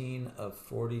 14 of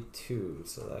 42.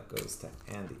 So that goes to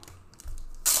Andy.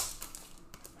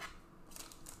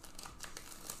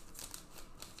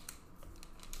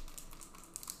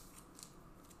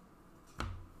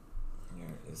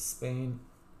 Here is Spain.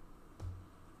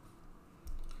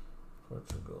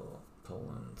 Portugal.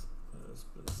 Poland. There's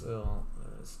Brazil.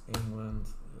 There's England.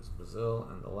 There's Brazil.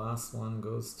 And the last one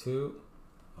goes to...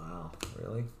 Wow,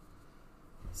 really?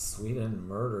 Sweden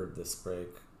murdered this break.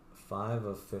 5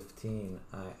 of 15.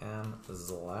 I am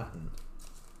Zlatan.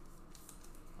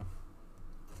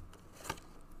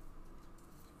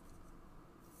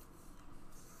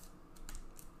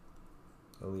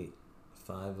 Elite.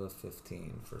 5 of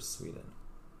 15 for Sweden.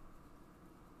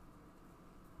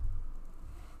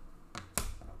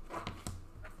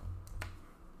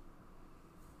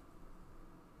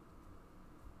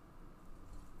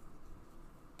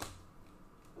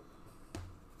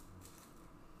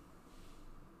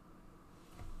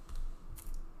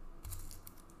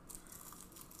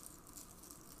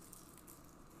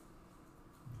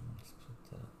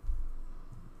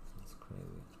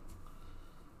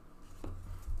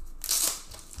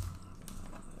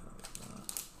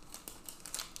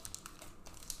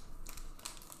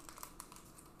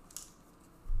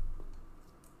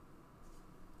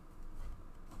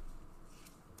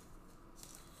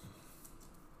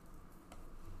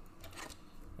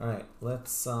 All right,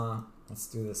 let's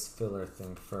do this filler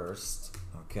thing first,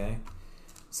 okay?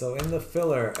 So in the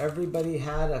filler, everybody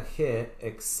had a hit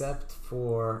except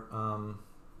for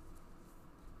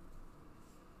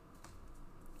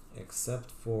except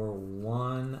for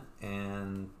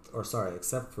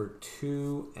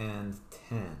 2 and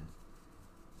 10.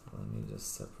 So let me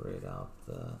just separate out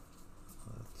the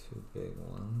 2 big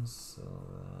ones so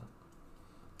that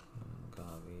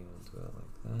Gavi will do it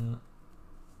like that.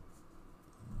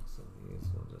 So these,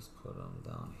 we'll just put them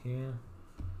down here,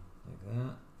 like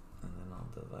that, and then I'll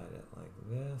divide it like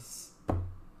this. I'll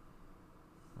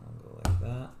go like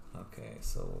that. Okay,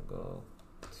 so we'll go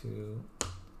 2.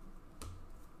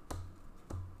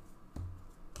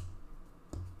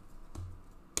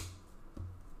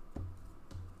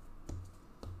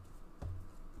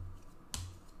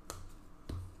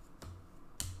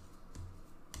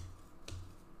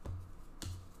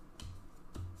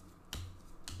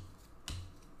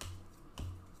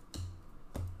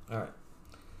 All right.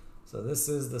 So this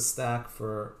is the stack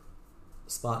for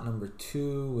spot number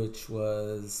 2, which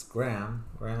was Graham.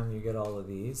 Graham, you get all of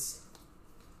these.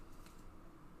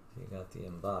 You got the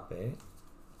Mbappe.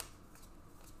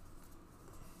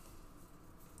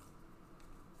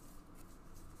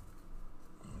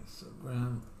 So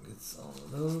Graham gets all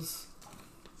of those.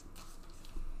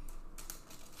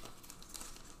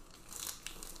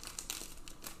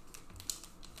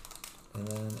 And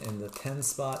then in the 10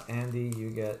 spot, Andy, you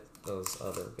get those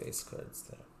other base cards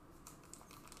there.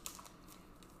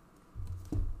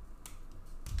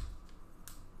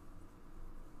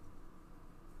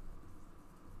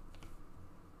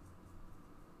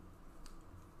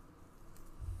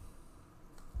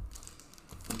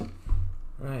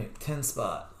 Right, 10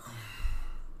 spot.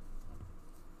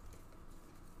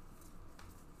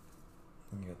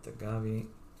 You got the Gavi,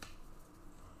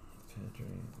 Pedri.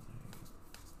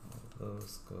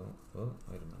 Those go. Oh,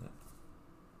 wait a minute.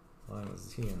 Why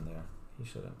was he in there? He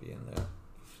shouldn't be in there.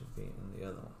 He should be in the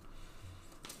other one.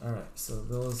 All right, so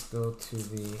those go to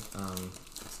the.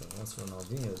 So what's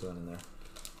Ronaldinho doing in there?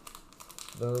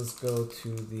 Those go to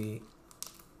the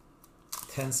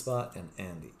 10 spot and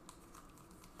Andy.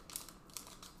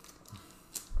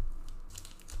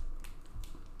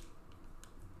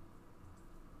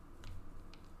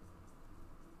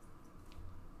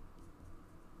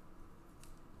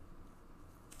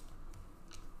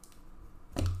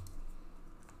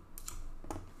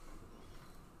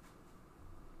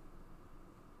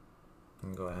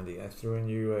 Go Andy. I threw in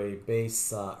you a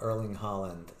base Erling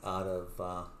Haaland out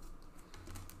of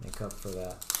make up for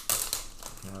that.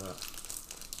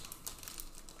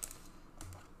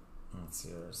 That's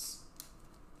yours.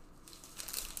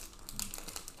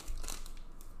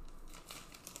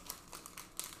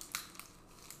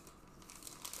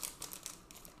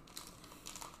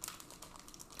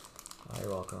 You're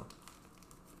welcome.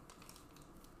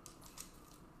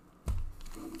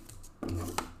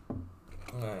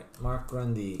 Alright, Mark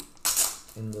Grundy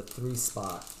in the 3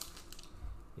 spot.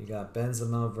 You got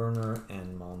Benzema, Werner,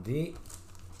 and Mondi.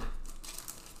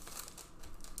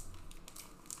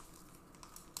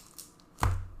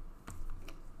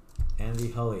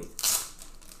 Andy Hully.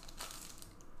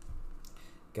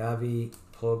 Gavi,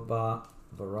 Pogba,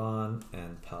 Varane,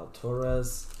 and Pau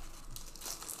Torres.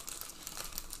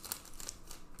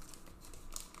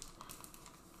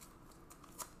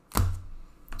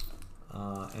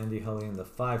 Andy Hully in the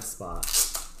 5 spot.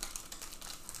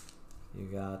 You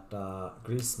got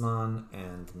Griezmann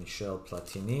and Michel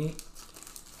Platini.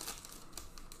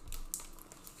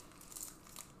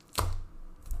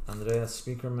 Andreas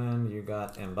Spiekerman, you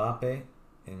got Mbappe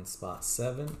in spot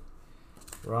 7.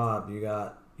 Rob, you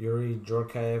got Yuri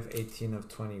Djorkaeff, 18 of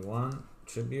 21,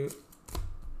 tribute.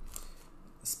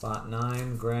 Spot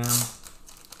 9, Graham.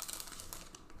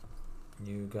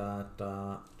 You got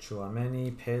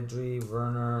Chouameni, Pedri,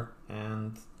 Werner,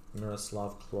 and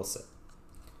Miroslav Klose.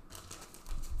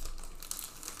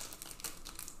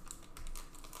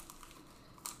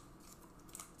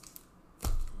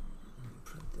 Let me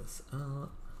print this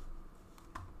out.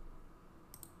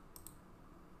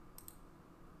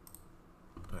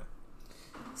 Alright.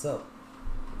 So,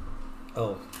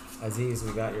 Aziz,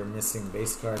 we got your missing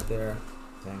base card there,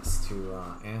 thanks to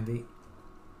Andy.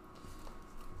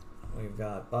 We've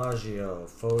got Baggio,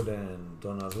 Foden,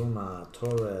 Donnarumma,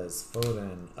 Torres,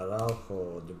 Foden,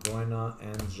 Araujo, De Bruyne,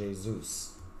 and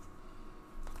Jesus.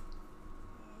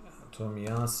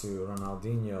 Tomiyasu,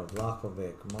 Ronaldinho,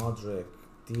 Vlahovic, Modric,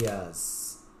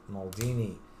 Diaz,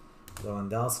 Maldini,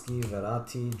 Lewandowski,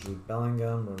 Verratti, Jude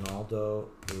Bellingham, Ronaldo,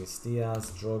 Luis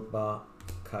Diaz, Drogba,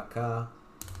 Kaká,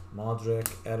 Modric,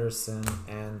 Ederson,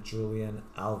 and Julian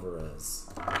Alvarez.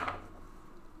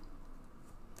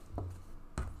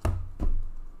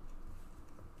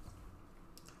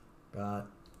 Got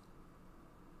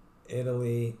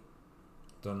Italy,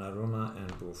 Donnarumma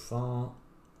and Buffon,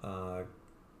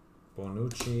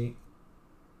 Bonucci,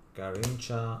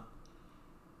 Garincha,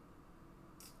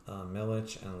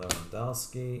 Milic and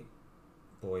Lewandowski,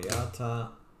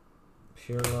 Boyata,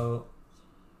 Pirlo,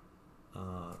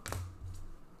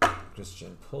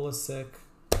 Christian Pulisic,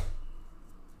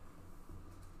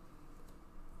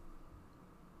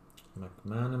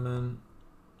 McManaman,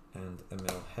 and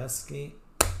Emil Heskey.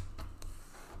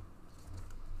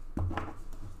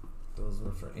 Those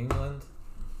were for England.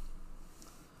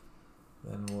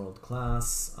 Then world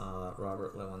class,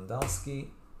 Robert Lewandowski.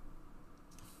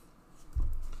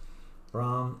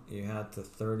 Brom, you had to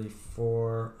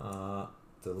 34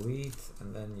 delete,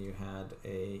 and then you had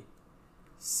a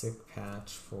sick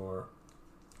patch for,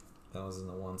 that was in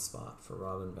the 1 spot, for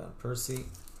Robin Van Persie.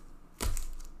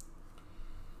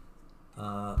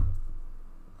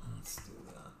 Let's do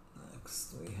that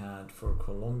next. We had for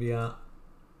Colombia,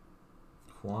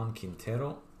 Juan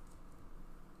Quintero,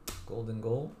 golden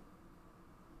goal.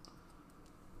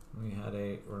 We had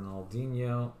a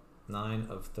Ronaldinho, 9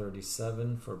 of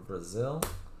 37 for Brazil.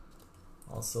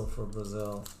 Also for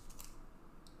Brazil,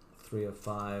 3 of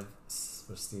 5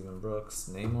 for Steven Brooks.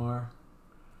 Neymar.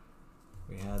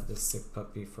 We had the sick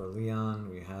puppy for Leon.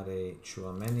 We had a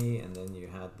Chouameni, and then you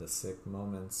had the sick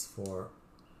moments for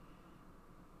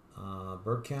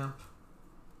Bergkamp.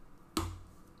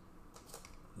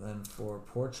 Then for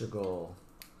Portugal,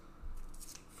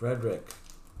 Frederick,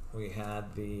 we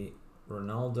had the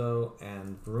Ronaldo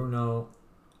and Bruno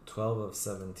 12 of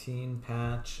 17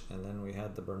 patch, and then we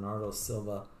had the Bernardo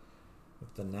Silva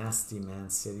with the nasty Man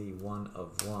City 1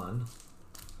 of 1.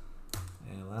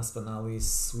 And last but not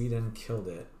least, Sweden killed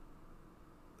it.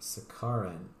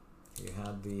 Sakaren, you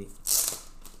had the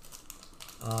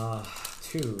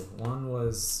 2. One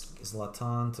was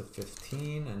Zlatan to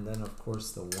 15, and then of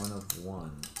course the 1 of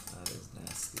 1. That is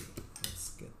nasty.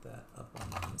 Let's get that up on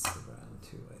Instagram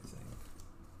too, I think.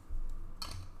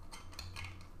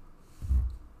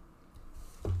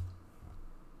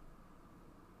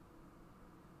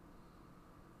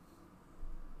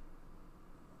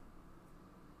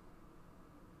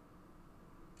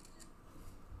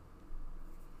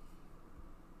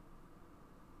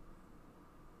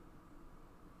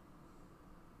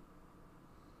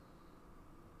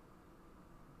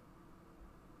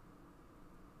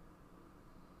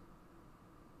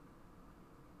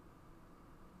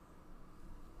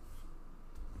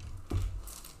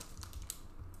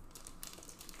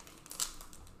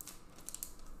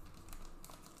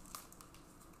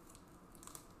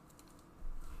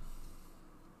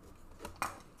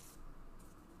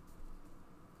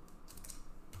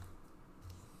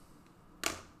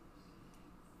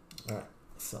 Alright,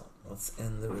 so let's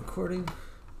end the recording.